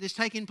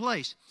taking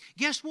place.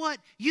 Guess what?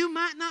 You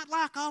might not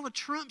like all of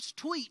Trump's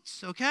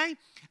tweets, okay?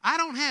 I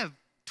don't have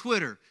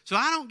Twitter, so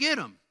I don't get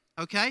them.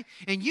 Okay?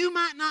 And you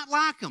might not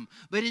like them,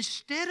 but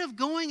instead of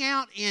going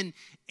out and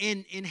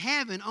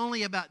having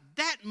only about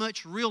that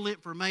much real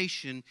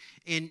information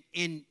and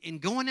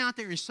going out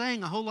there and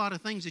saying a whole lot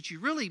of things that you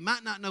really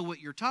might not know what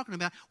you're talking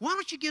about, why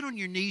don't you get on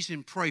your knees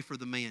and pray for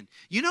the man?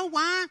 You know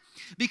why?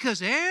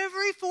 Because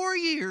every 4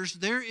 years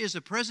there is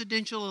a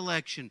presidential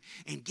election.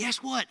 And guess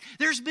what?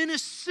 There's been a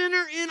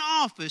sinner in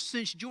office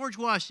since George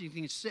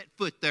Washington set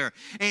foot there.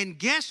 And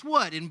guess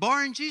what? In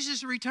barring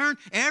Jesus' return,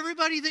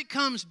 everybody that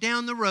comes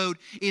down the road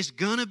is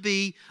going to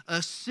be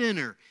a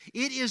sinner.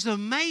 It is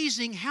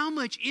amazing how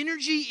much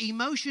energy,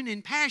 emotion,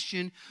 and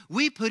passion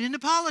we put into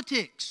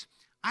politics.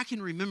 I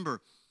can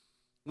remember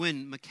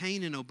when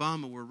McCain and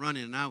Obama were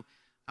running, and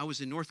I was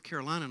in North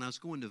Carolina, and I was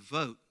going to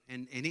vote,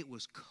 and it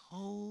was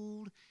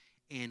cold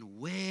and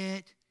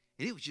wet,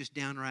 and it was just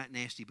downright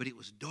nasty, but it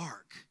was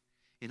dark.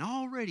 And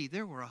already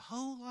there were a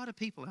whole lot of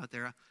people out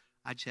there.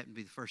 I just happened to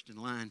be the first in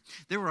line.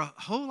 There were a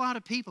whole lot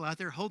of people out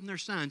there holding their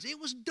signs. It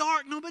was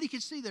dark. Nobody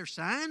could see their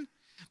sign.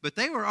 But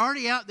they were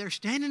already out there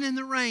standing in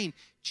the rain,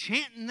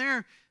 chanting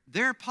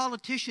their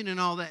politician and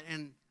all that.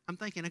 And I'm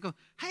thinking, I go,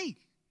 hey,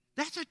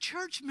 that's a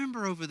church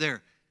member over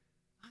there.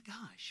 My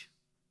gosh,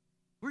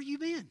 where you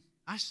been?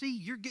 I see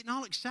you're getting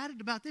all excited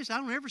about this. I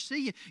don't ever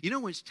see you. You know,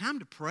 when it's time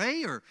to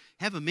pray or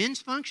have a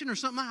men's function or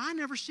something, I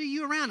never see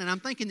you around. And I'm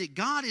thinking that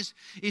God is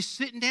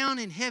sitting down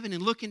in heaven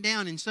and looking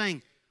down and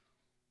saying,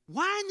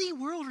 why in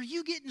the world are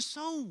you getting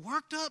so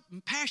worked up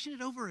and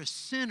passionate over a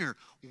sinner?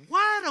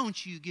 Why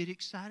don't you get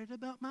excited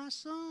about my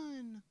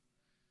son?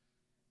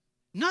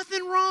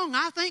 Nothing wrong.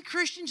 I think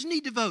Christians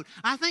need to vote.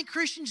 I think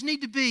Christians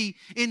need to be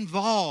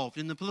involved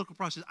in the political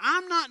process.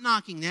 I'm not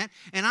knocking that,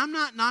 and I'm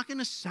not knocking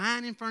a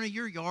sign in front of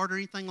your yard or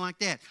anything like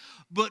that.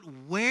 But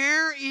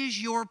where is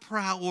your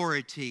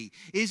priority?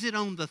 Is it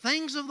on the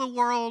things of the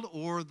world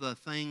or the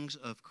things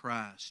of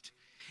Christ?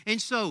 And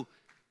so,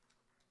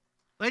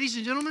 ladies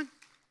and gentlemen,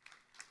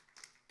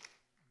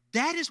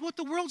 that is what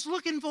the world's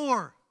looking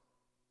for.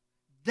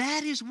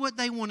 That is what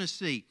they want to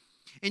see.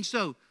 And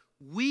so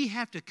we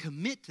have to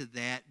commit to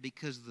that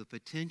because the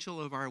potential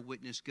of our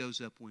witness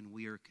goes up when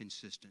we are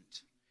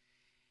consistent.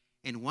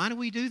 And why do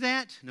we do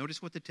that?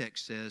 Notice what the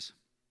text says.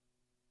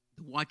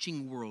 The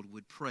watching world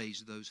would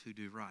praise those who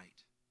do right.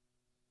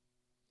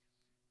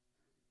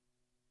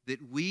 That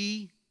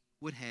we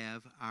would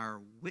have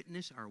our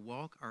witness, our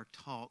walk, our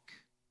talk,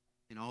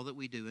 and all that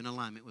we do in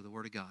alignment with the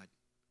Word of God.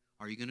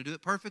 Are you going to do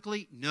it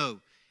perfectly? No.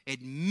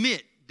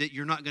 Admit that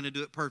you're not going to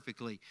do it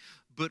perfectly.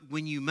 But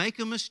when you make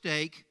a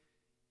mistake,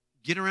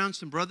 get around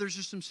some brothers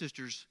or some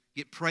sisters,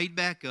 get prayed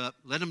back up,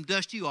 let them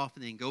dust you off,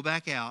 and then go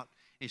back out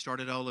and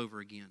start it all over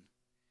again.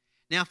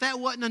 Now, if that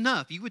wasn't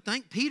enough, you would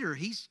think Peter,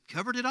 he's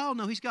covered it all.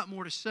 No, he's got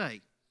more to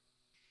say.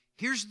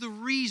 Here's the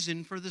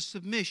reason for the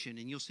submission,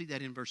 and you'll see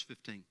that in verse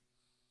 15.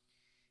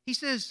 He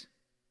says,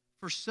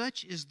 for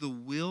such is the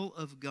will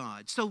of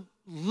God. So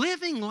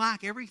living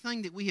like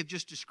everything that we have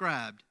just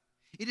described,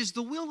 it is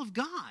the will of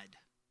God.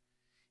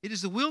 It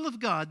is the will of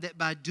God that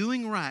by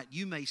doing right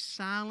you may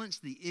silence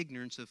the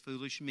ignorance of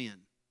foolish men.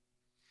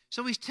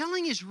 So he's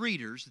telling his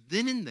readers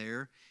then and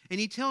there, and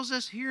he tells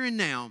us here and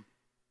now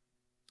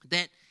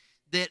that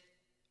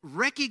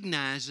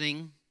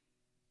recognizing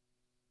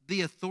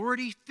the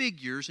authority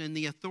figures and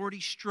the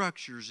authority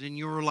structures in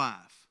your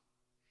life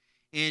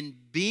and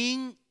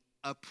being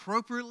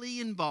appropriately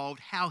involved,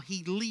 how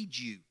he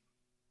leads you.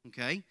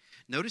 Okay?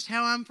 Notice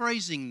how I'm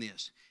phrasing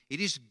this.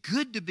 It is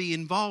good to be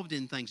involved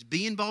in things.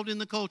 Be involved in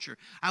the culture.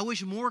 I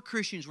wish more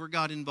Christians were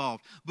got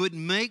involved. But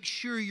make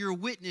sure your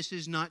witness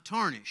is not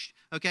tarnished.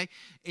 Okay?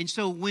 And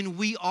so when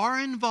we are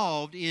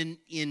involved in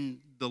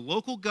the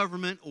local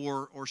government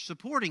or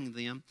supporting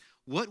them,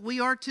 what we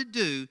are to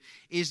do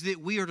is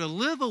that we are to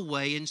live a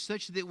way in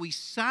such that we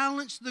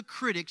silence the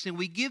critics and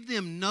we give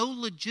them no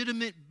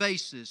legitimate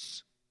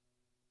basis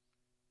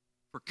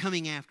for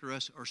coming after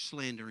us or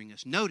slandering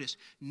us. Notice,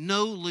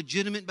 no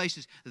legitimate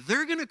basis.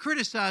 They're going to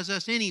criticize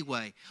us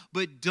anyway,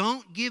 but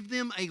don't give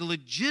them a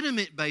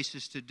legitimate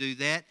basis to do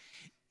that.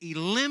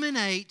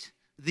 Eliminate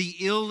the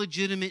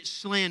illegitimate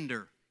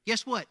slander.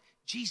 Guess what?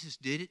 Jesus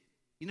did it.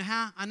 You know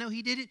how I know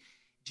he did it?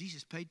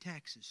 Jesus paid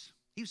taxes.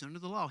 He was under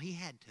the law. He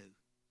had to.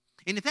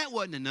 And if that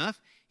wasn't enough,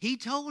 he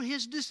told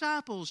his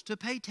disciples to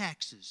pay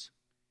taxes.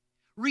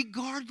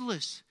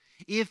 Regardless,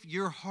 if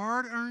your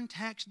hard-earned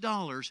tax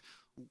dollars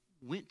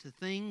went to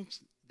things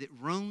that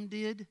Rome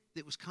did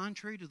that was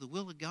contrary to the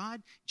will of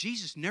God,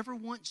 Jesus never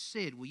once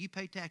said, well, you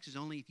pay taxes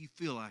only if you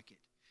feel like it.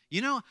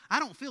 You know, I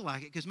don't feel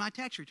like it because my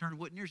tax return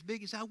wasn't near as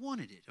big as I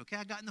wanted it. Okay,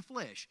 I got in the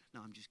flesh.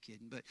 No, I'm just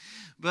kidding. But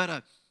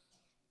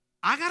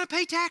I got to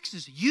pay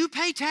taxes. You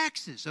pay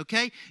taxes,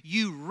 okay?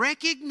 You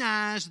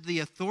recognize the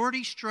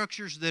authority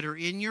structures that are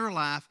in your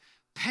life.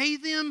 Pay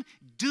them,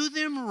 do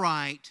them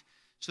right,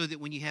 so that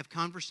when you have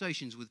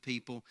conversations with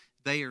people,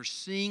 they are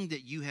seeing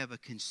that you have a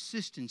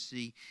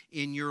consistency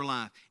in your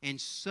life.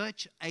 And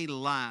such a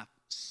life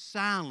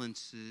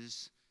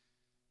silences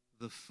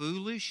the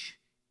foolish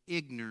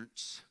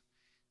ignorance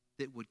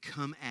that would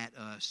come at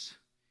us.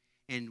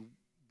 And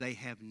they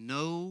have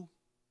no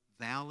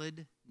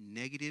valid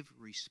negative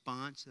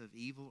response of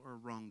evil or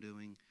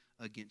wrongdoing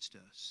against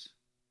us.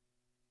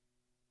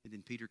 And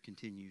then Peter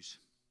continues.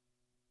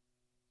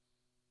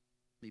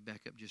 Let me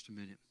back up just a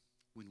minute.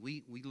 When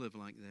we live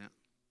like that,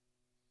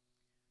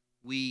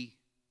 we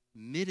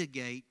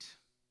mitigate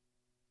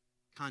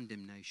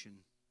condemnation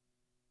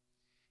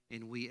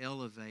and we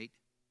elevate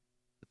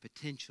the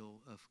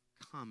potential of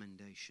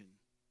commendation.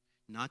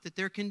 Not that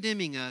they're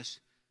condemning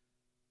us,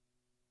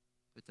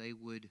 but they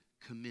would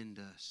commend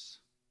us.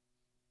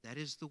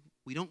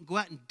 We don't go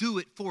out and do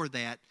it for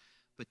that,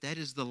 but that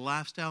is the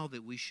lifestyle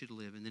that we should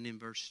live. And then in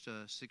verse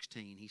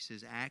 16, he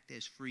says, act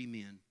as free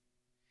men.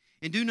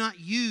 And do not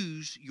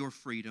use your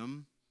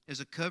freedom as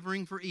a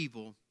covering for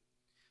evil,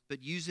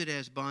 but use it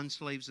as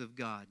bondslaves of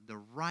God.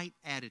 The right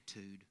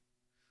attitude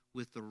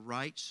with the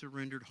right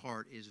surrendered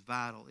heart is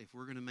vital if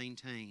we're going to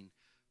maintain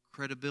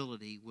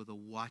credibility with a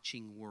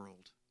watching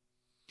world.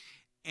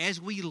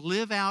 As we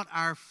live out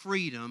our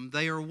freedom,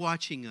 they are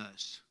watching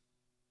us.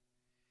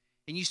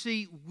 And you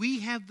see,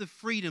 we have the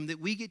freedom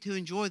that we get to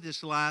enjoy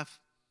this life.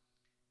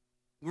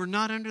 We're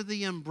not under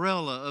the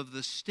umbrella of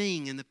the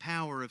sting and the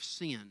power of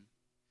sin.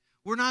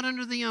 We're not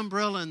under the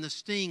umbrella and the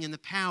sting and the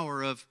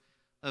power of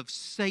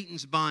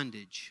Satan's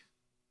bondage.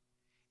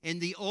 And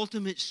the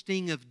ultimate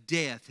sting of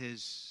death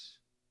has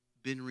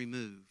been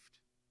removed.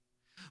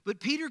 But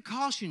Peter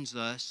cautions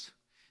us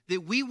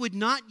that we would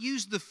not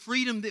use the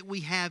freedom that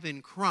we have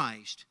in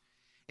Christ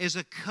as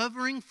a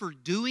covering for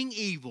doing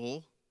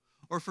evil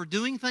or for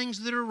doing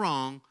things that are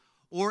wrong,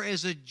 or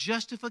as a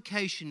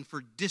justification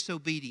for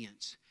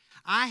disobedience.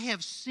 I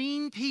have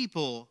seen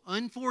people,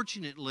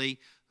 unfortunately,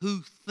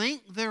 who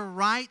think they're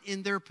right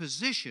in their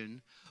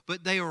position,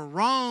 but they are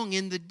wrong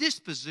in the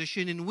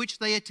disposition in which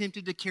they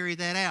attempted to carry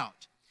that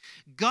out.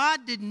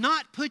 God did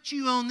not put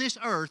you on this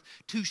earth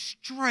to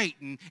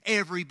straighten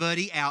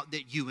everybody out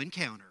that you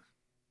encounter.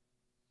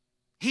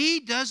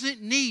 He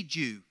doesn't need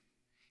you.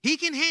 He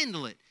can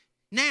handle it.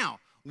 Now,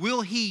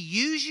 will He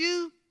use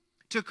you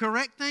to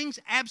correct things?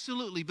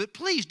 Absolutely. But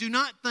please do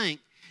not think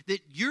that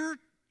your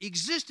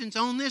existence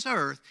on this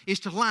earth is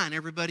to line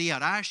everybody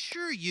out. I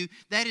assure you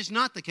that is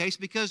not the case,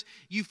 because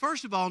you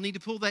first of all need to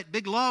pull that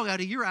big log out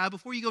of your eye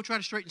before you go try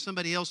to straighten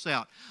somebody else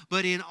out.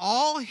 But in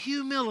all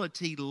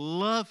humility,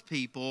 love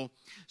people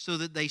so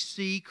that they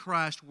see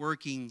Christ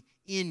working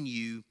in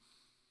you,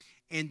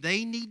 and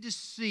they need to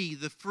see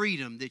the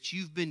freedom that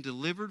you've been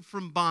delivered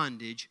from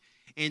bondage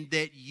and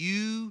that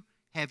you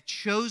have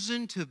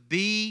chosen to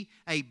be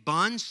a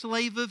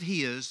bondslave of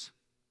His,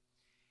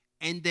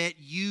 and that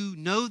you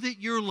know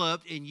that you're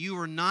loved and you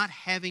are not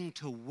having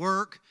to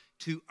work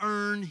to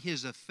earn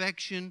His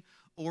affection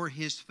or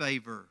His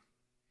favor.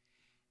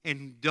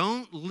 And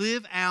don't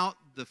live out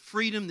the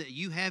freedom that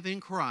you have in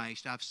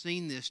Christ. I've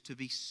seen this to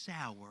be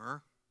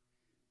sour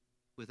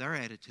with our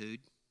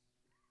attitude,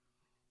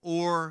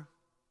 or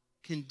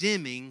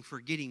condemning for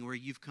getting where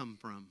you've come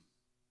from.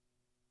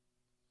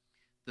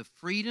 The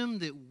freedom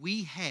that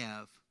we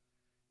have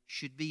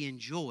should be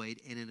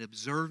enjoyed and an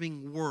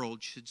observing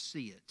world should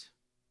see it.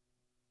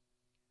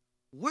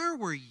 Where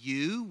were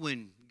you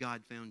when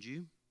God found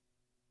you?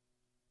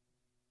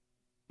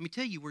 Let me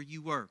tell you where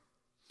you were.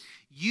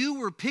 You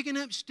were picking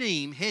up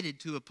steam headed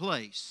to a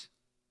place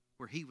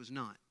where He was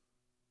not.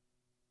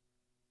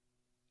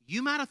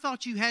 You might have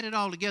thought you had it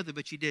all together,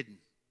 but you didn't.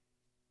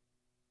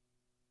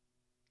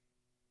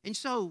 And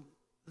so,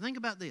 think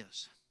about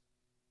this.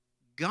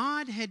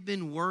 God had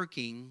been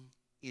working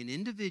in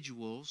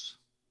individuals,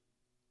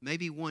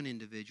 maybe one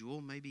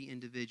individual, maybe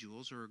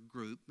individuals or a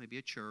group, maybe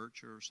a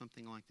church or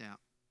something like that.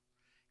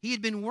 He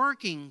had been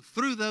working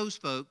through those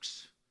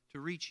folks to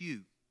reach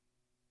you.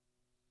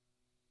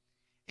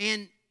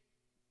 And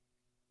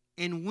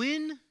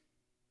when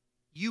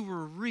you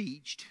were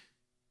reached,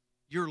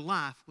 your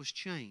life was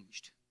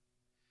changed.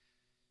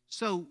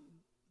 So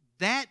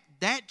that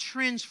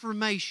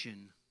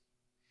transformation,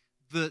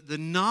 the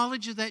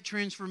knowledge of that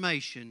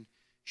transformation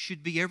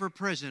should be ever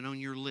present on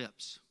your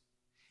lips.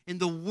 And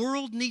the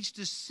world needs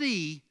to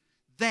see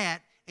that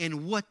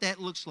and what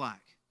that looks like.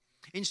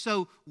 And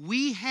so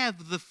we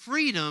have the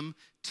freedom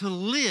to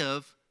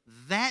live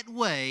that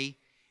way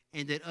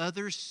and that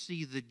others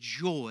see the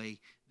joy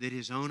that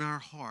is on our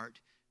heart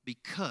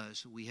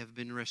because we have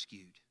been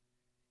rescued.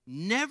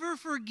 Never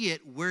forget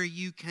where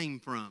you came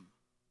from,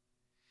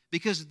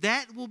 because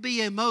that will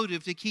be a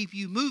motive to keep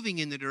you moving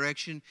in the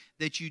direction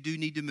that you do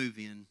need to move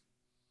in.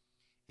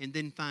 And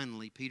then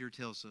finally, Peter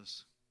tells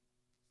us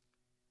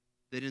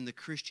that in the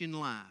Christian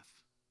life,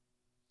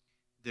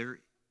 there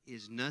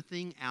is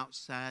nothing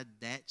outside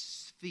that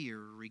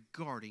sphere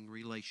regarding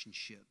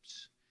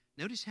relationships.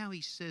 Notice how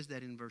he says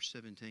that in verse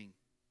 17. It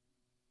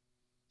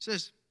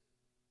says,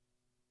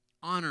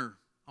 honor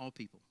all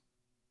people.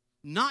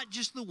 Not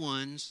just the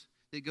ones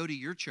that go to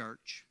your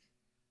church,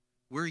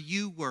 where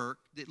you work,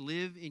 that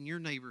live in your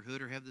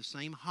neighborhood or have the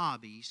same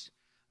hobbies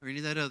or any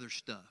of that other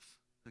stuff.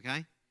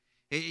 Okay?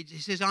 It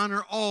says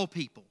honor all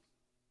people.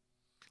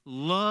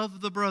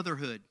 Love the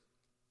brotherhood.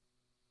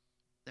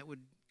 That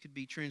could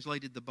be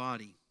translated the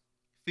body.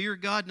 Fear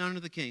God and honor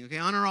the king. Okay,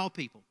 honor all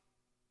people.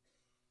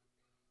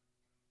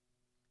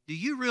 Do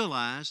you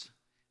realize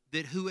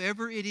that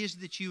whoever it is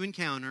that you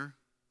encounter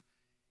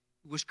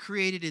was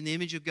created in the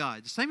image of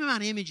God? The same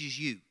amount of image as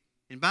you.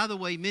 And by the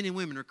way, men and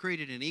women are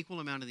created in an equal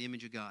amount of the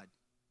image of God.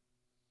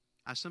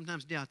 I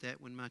sometimes doubt that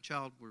when my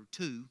child were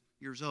 2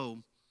 years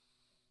old.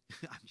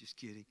 I'm just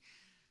kidding.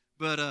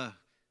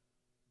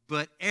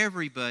 But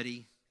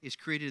everybody is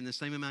created in the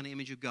same amount of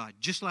image of God,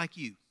 just like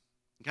you.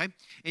 Okay?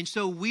 And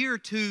so we are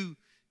to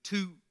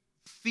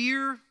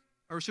fear,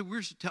 or so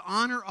we're to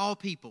honor all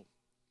people.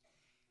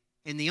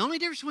 And the only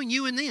difference between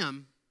you and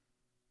them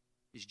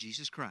is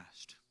Jesus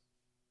Christ.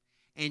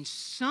 And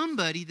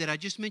somebody that I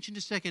just mentioned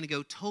a second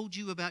ago told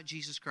you about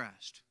Jesus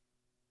Christ.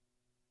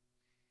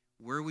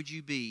 Where would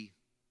you be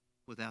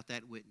without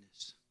that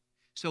witness?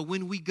 So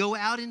when we go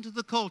out into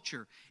the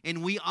culture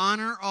and we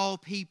honor all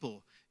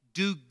people,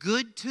 do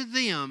good to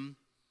them,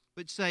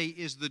 but say,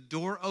 is the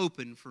door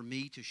open for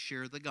me to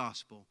share the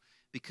gospel?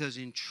 Because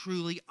in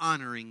truly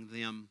honoring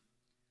them,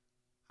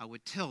 I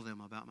would tell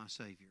them about my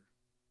Savior.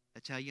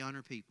 That's how you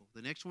honor people.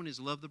 The next one is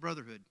love the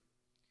brotherhood.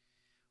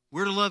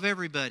 We're to love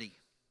everybody.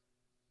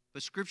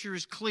 But Scripture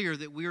is clear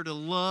that we are to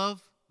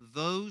love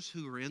those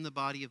who are in the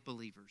body of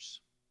believers.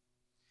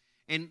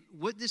 And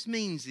what this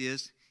means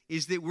is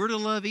that we're to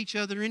love each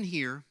other in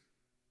here,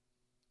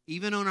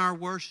 even on our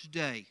worst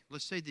day.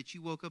 Let's say that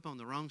you woke up on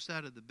the wrong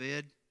side of the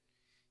bed,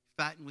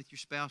 fighting with your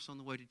spouse on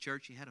the way to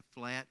church. You had a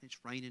flat, and it's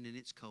raining, and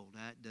it's cold.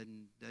 That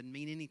doesn't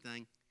mean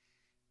anything.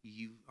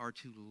 You are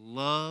to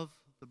love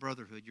the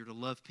brotherhood. You're to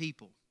love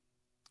people,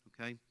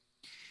 okay?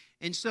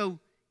 And so,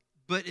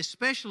 but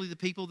especially the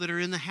people that are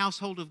in the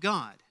household of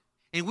God.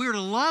 And we're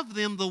to love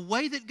them the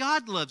way that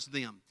God loves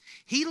them.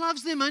 He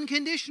loves them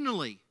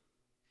unconditionally.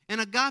 An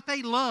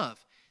agape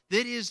love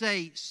that is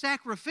a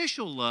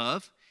sacrificial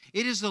love.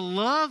 It is a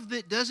love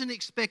that doesn't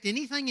expect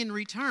anything in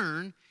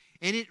return,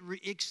 and it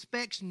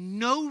expects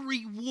no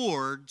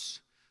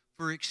rewards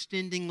for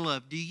extending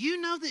love. Do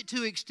you know that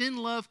to extend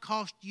love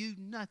costs you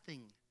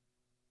nothing?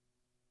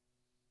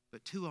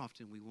 But too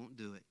often we won't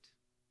do it.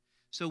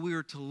 So we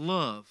are to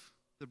love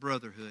the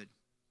brotherhood.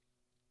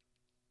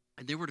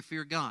 And then we're to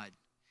fear God.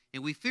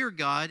 And we fear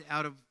God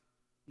out of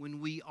when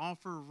we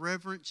offer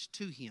reverence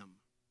to Him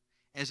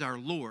as our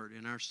Lord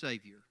and our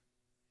Savior.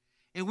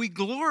 And we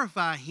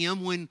glorify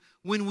Him when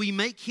we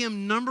make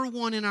Him number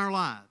one in our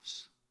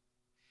lives.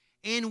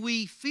 And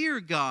we fear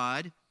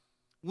God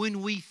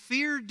when we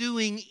fear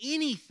doing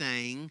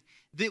anything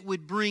that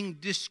would bring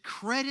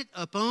discredit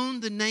upon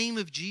the name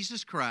of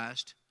Jesus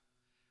Christ,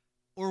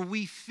 or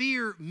we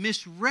fear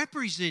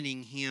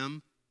misrepresenting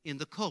Him in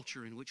the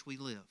culture in which we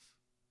live.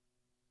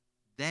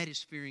 That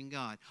is fearing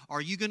God. Are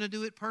you going to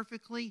do it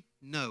perfectly?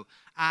 No.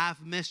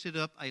 I've messed it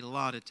up a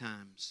lot of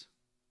times.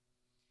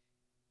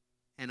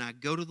 And I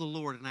go to the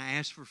Lord and I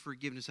ask for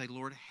forgiveness. Say,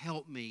 Lord,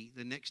 help me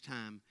the next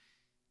time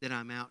that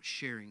I'm out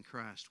sharing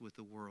Christ with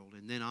the world.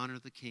 And then honor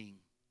the King.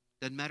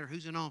 Doesn't matter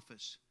who's in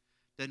office.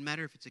 Doesn't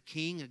matter if it's a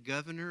king, a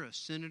governor, a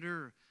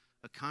senator,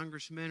 a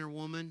congressman or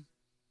woman,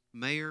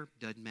 mayor,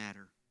 doesn't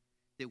matter.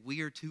 That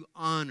we are to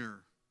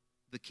honor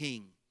the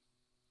king.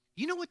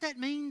 You know what that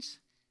means?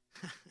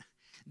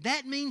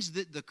 That means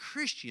that the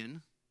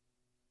Christian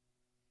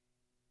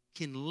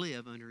can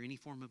live under any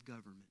form of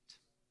government.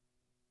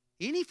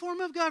 Any form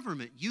of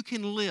government you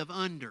can live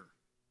under.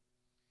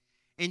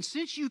 And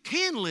since you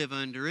can live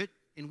under it,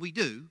 and we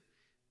do,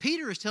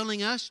 Peter is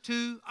telling us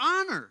to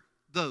honor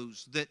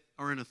those that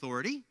are in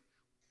authority,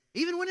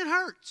 even when it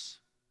hurts.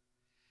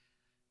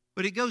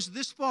 But it goes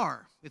this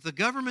far. If the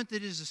government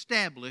that is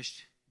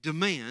established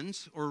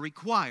demands or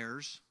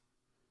requires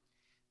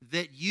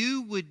that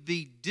you would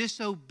be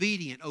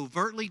disobedient,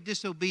 overtly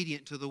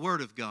disobedient to the Word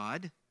of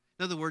God,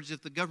 in other words,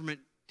 if the government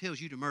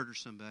tells you to murder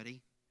somebody,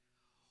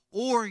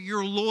 or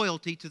your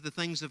loyalty to the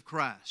things of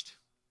Christ,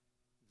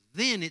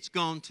 then it's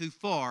gone too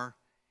far,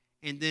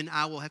 and then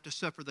I will have to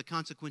suffer the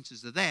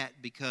consequences of that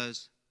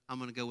because I'm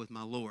going to go with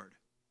my Lord.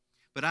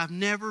 But I've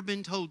never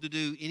been told to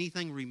do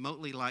anything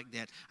remotely like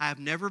that. I have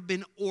never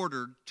been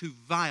ordered to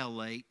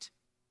violate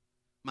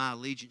my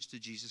allegiance to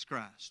Jesus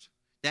Christ.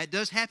 That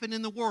does happen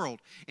in the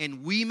world,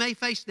 and we may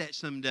face that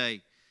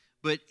someday.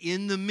 But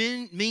in the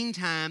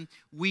meantime,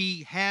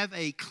 we have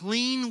a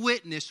clean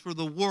witness for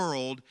the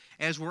world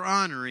as we're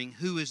honoring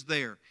who is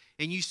there.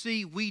 And you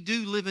see, we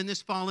do live in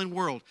this fallen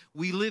world.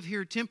 We live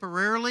here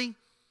temporarily.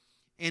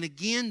 And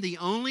again, the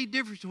only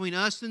difference between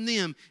us and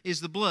them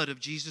is the blood of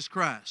Jesus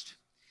Christ.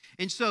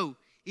 And so,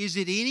 is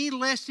it any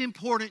less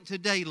important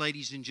today,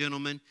 ladies and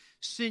gentlemen,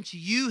 since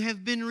you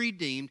have been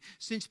redeemed,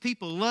 since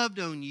people loved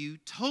on you,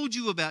 told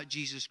you about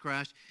Jesus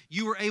Christ,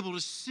 you were able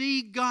to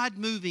see God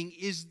moving,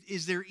 is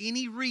there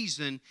any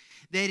reason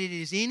that it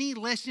is any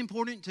less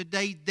important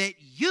today that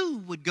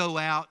you would go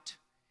out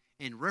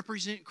and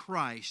represent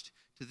Christ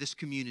to this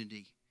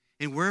community?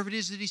 And wherever it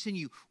is that He's in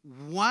you,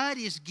 what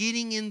is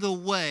getting in the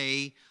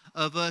way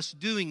of us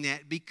doing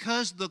that?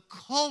 Because the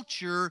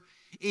culture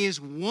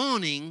is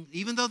wanting,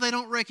 even though they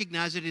don't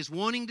recognize it, is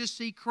wanting to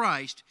see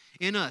Christ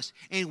in us.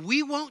 And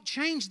we won't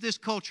change this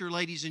culture,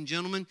 ladies and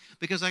gentlemen,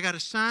 because I got a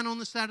sign on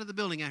the side of the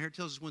building out here that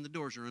tells us when the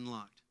doors are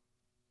unlocked.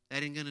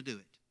 That ain't going to do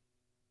it.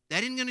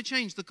 That ain't going to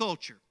change the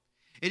culture.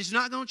 It is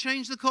not going to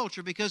change the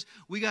culture because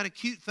we got a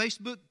cute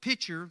Facebook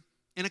picture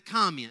and a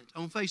comment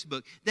on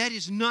Facebook. That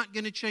is not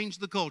going to change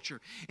the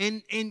culture.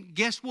 And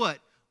guess what?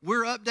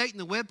 We're updating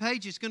the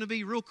webpage. It's going to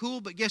be real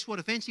cool, but guess what?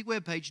 A fancy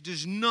webpage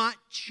does not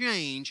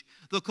change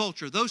the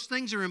culture. Those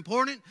things are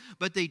important,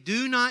 but they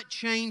do not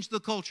change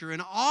the culture.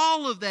 And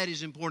all of that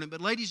is important.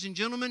 But ladies and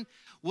gentlemen,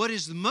 what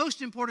is the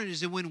most important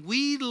is that when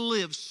we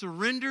live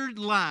surrendered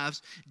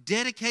lives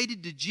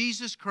dedicated to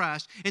Jesus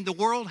Christ, and the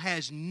world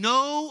has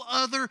no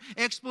other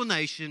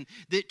explanation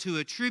than to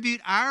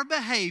attribute our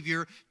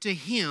behavior to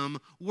Him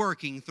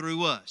working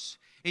through us.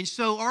 And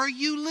so are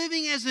you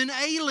living as an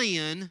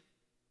alien,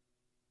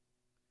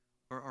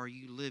 or are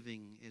you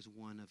living as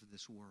one of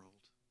this world?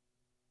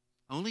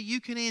 Only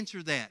you can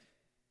answer that.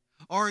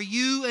 Are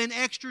you an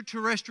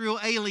extraterrestrial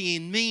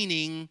alien,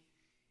 meaning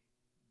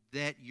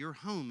that your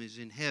home is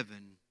in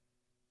heaven?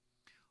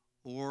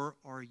 Or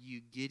are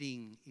you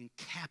getting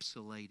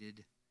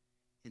encapsulated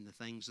in the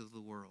things of the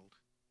world?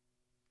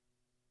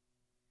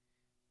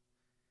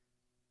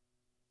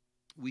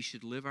 We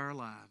should live our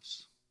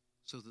lives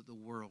so that the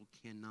world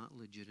cannot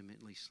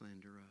legitimately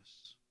slander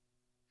us.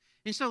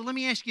 And so let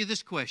me ask you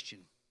this question.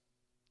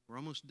 We're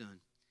almost done.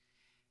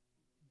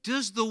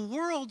 Does the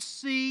world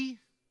see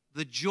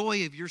the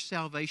joy of your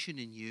salvation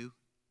in you?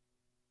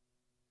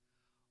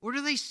 Or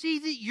do they see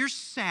that you're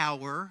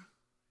sour,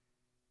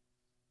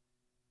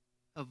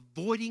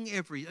 avoiding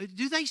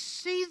do they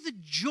see the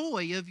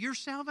joy of your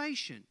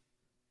salvation?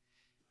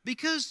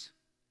 Because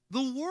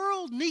the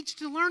world needs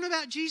to learn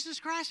about Jesus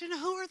Christ, and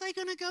who are they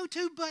going to go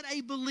to but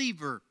a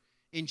believer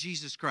in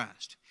Jesus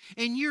Christ?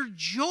 And your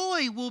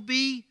joy will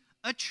be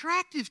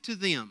attractive to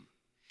them.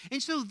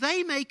 And so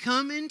they may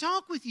come and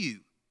talk with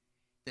you.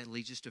 That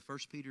leads us to 1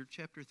 Peter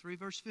chapter 3,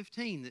 verse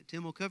 15 that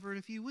Tim will cover in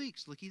a few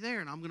weeks. Looky there,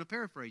 and I'm going to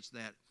paraphrase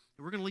that.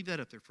 And we're going to leave that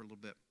up there for a little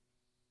bit.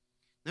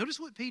 Notice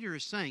what Peter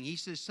is saying. He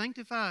says,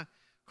 sanctify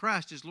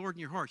Christ as Lord in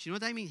your hearts. You know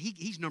what that means?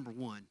 He's number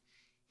one.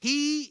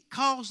 He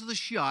calls the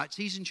shots.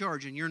 He's in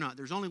charge, and you're not.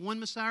 There's only one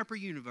Messiah per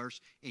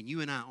universe, and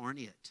you and I aren't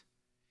it.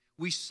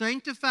 We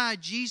sanctify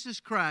Jesus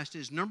Christ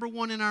as number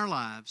one in our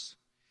lives,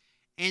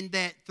 and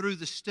that through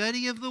the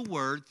study of the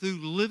Word, through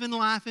living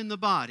life in the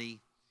body,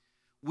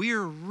 we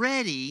are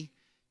ready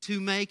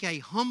to make a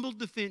humble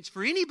defense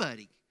for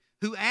anybody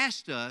who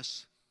asked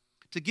us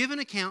to give an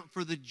account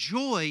for the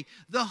joy,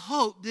 the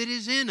hope that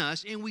is in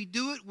us, and we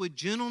do it with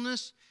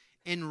gentleness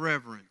and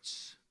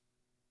reverence.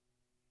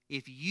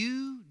 If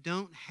you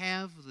don't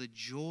have the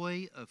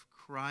joy of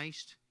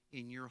Christ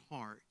in your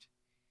heart,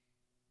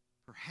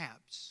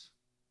 perhaps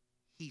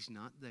He's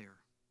not there.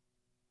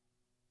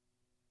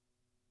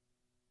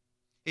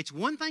 It's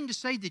one thing to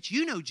say that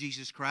you know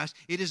Jesus Christ.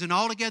 It is an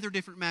altogether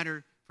different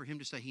matter for Him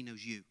to say He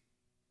knows you.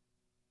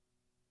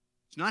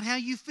 It's not how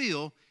you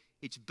feel.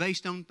 It's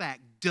based on fact.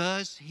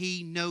 Does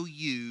He know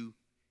you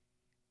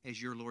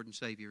as your Lord and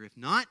Savior? If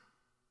not,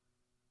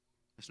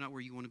 that's not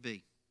where you want to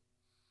be.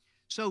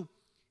 So,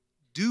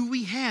 do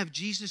we have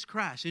Jesus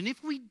Christ? And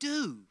if we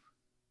do,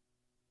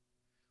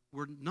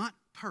 we're not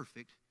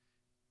perfect.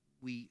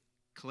 We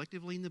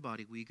collectively in the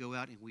body, we go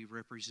out and we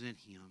represent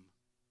Him.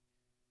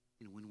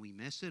 And when we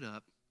mess it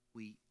up,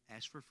 we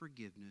ask for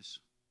forgiveness.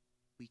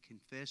 We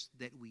confess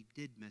that we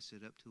did mess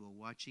it up to a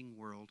watching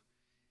world.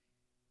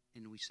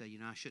 And we say,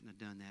 I shouldn't have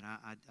done that.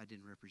 I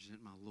didn't represent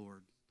my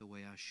Lord the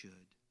way I should.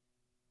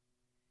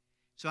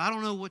 So I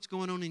don't know what's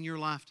going on in your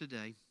life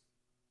today.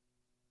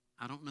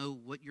 I don't know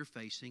what you're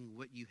facing,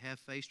 what you have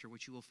faced, or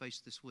what you will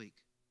face this week.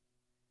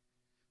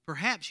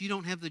 Perhaps you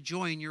don't have the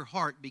joy in your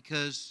heart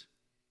because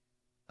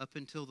up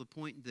until the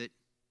point that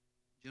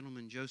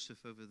gentleman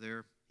Joseph over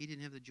there, he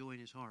didn't have the joy in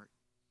his heart.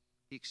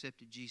 He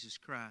accepted Jesus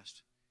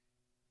Christ.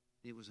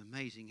 It was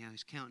amazing how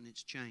his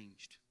countenance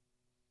changed.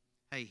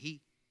 Hey,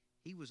 he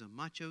was a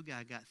macho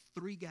guy, got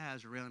 3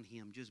 guys around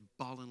him just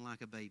bawling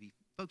like a baby.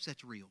 Folks,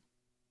 that's real.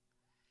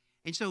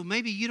 And so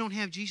maybe you don't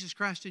have Jesus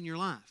Christ in your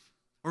life.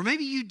 Or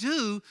maybe you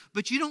do,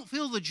 but you don't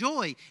feel the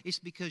joy. It's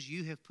because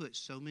you have put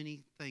so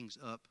many things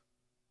up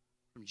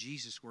from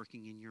Jesus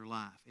working in your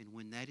life. And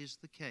when that is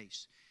the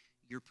case,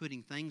 you're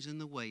putting things in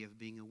the way of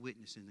being a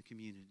witness in the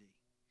community.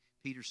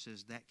 Peter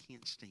says that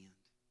can't stand.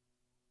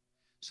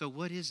 So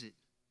what is it?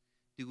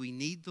 Do we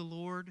need the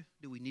Lord?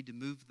 Do we need to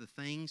move the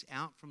things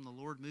out from the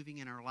Lord moving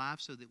in our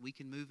lives so that we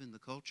can move in the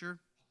culture?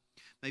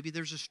 Maybe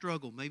there's a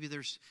struggle. Maybe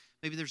there's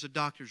a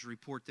doctor's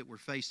report that we're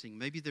facing.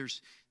 Maybe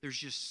there's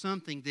just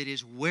something that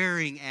is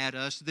wearing at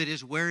us, that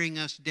is wearing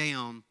us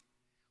down.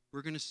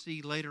 We're going to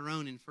see later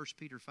on in 1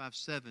 Peter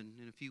 5:7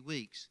 in a few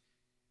weeks.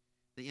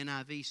 The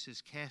NIV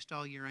says, cast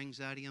all your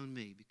anxiety on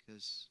me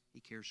because He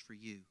cares for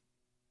you.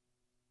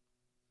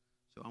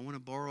 So I want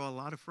to borrow a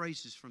lot of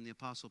phrases from the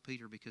Apostle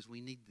Peter because we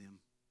need them.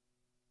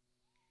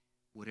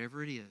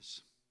 Whatever it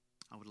is,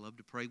 I would love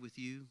to pray with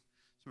you.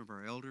 Some of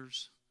our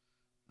elders,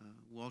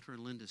 Walter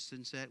and Linda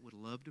Sinsat, would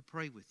love to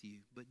pray with you.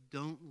 But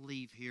don't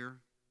leave here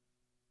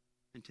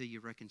until you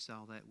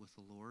reconcile that with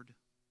the Lord.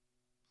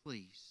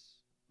 Please,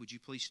 would you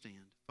please stand?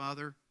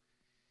 Father,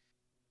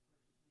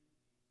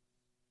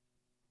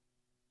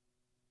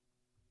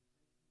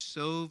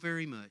 so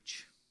very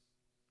much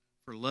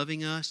for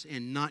loving us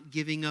and not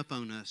giving up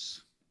on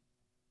us.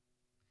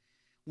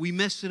 We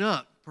mess it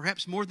up,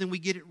 perhaps more than we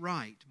get it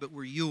right, but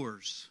we're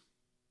yours.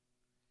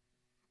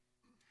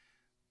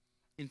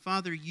 And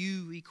Father,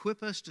 you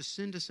equip us to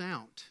send us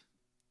out.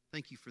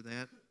 Thank you for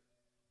that.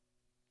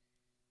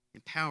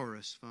 Empower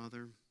us,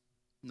 Father,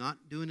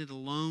 not doing it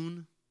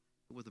alone,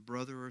 but with a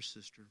brother or a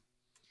sister.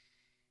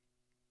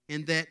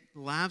 And that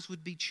lives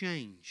would be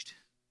changed.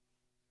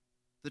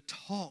 The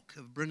talk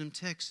of Brenham,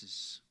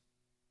 Texas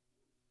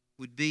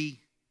would be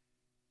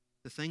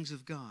the things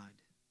of God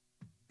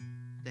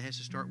that has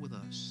to start with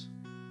us.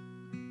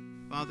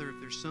 Father, if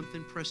there's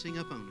something pressing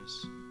up on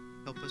us,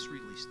 help us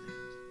release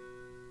that.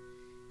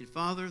 And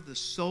Father, the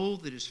soul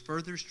that is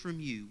furthest from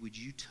you, would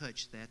you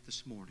touch that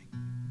this morning?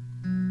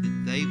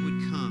 That they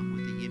would come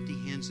with the empty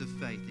hands of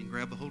faith and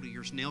grab a hold of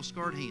your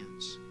nail-scarred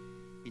hands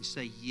and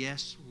say,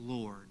 yes,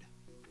 Lord,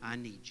 I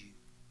need you.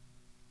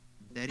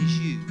 That is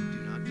you.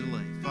 Do not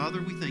delay.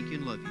 Father, we thank you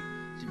and love you.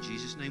 It's in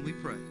Jesus' name we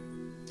pray.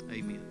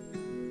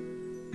 Amen.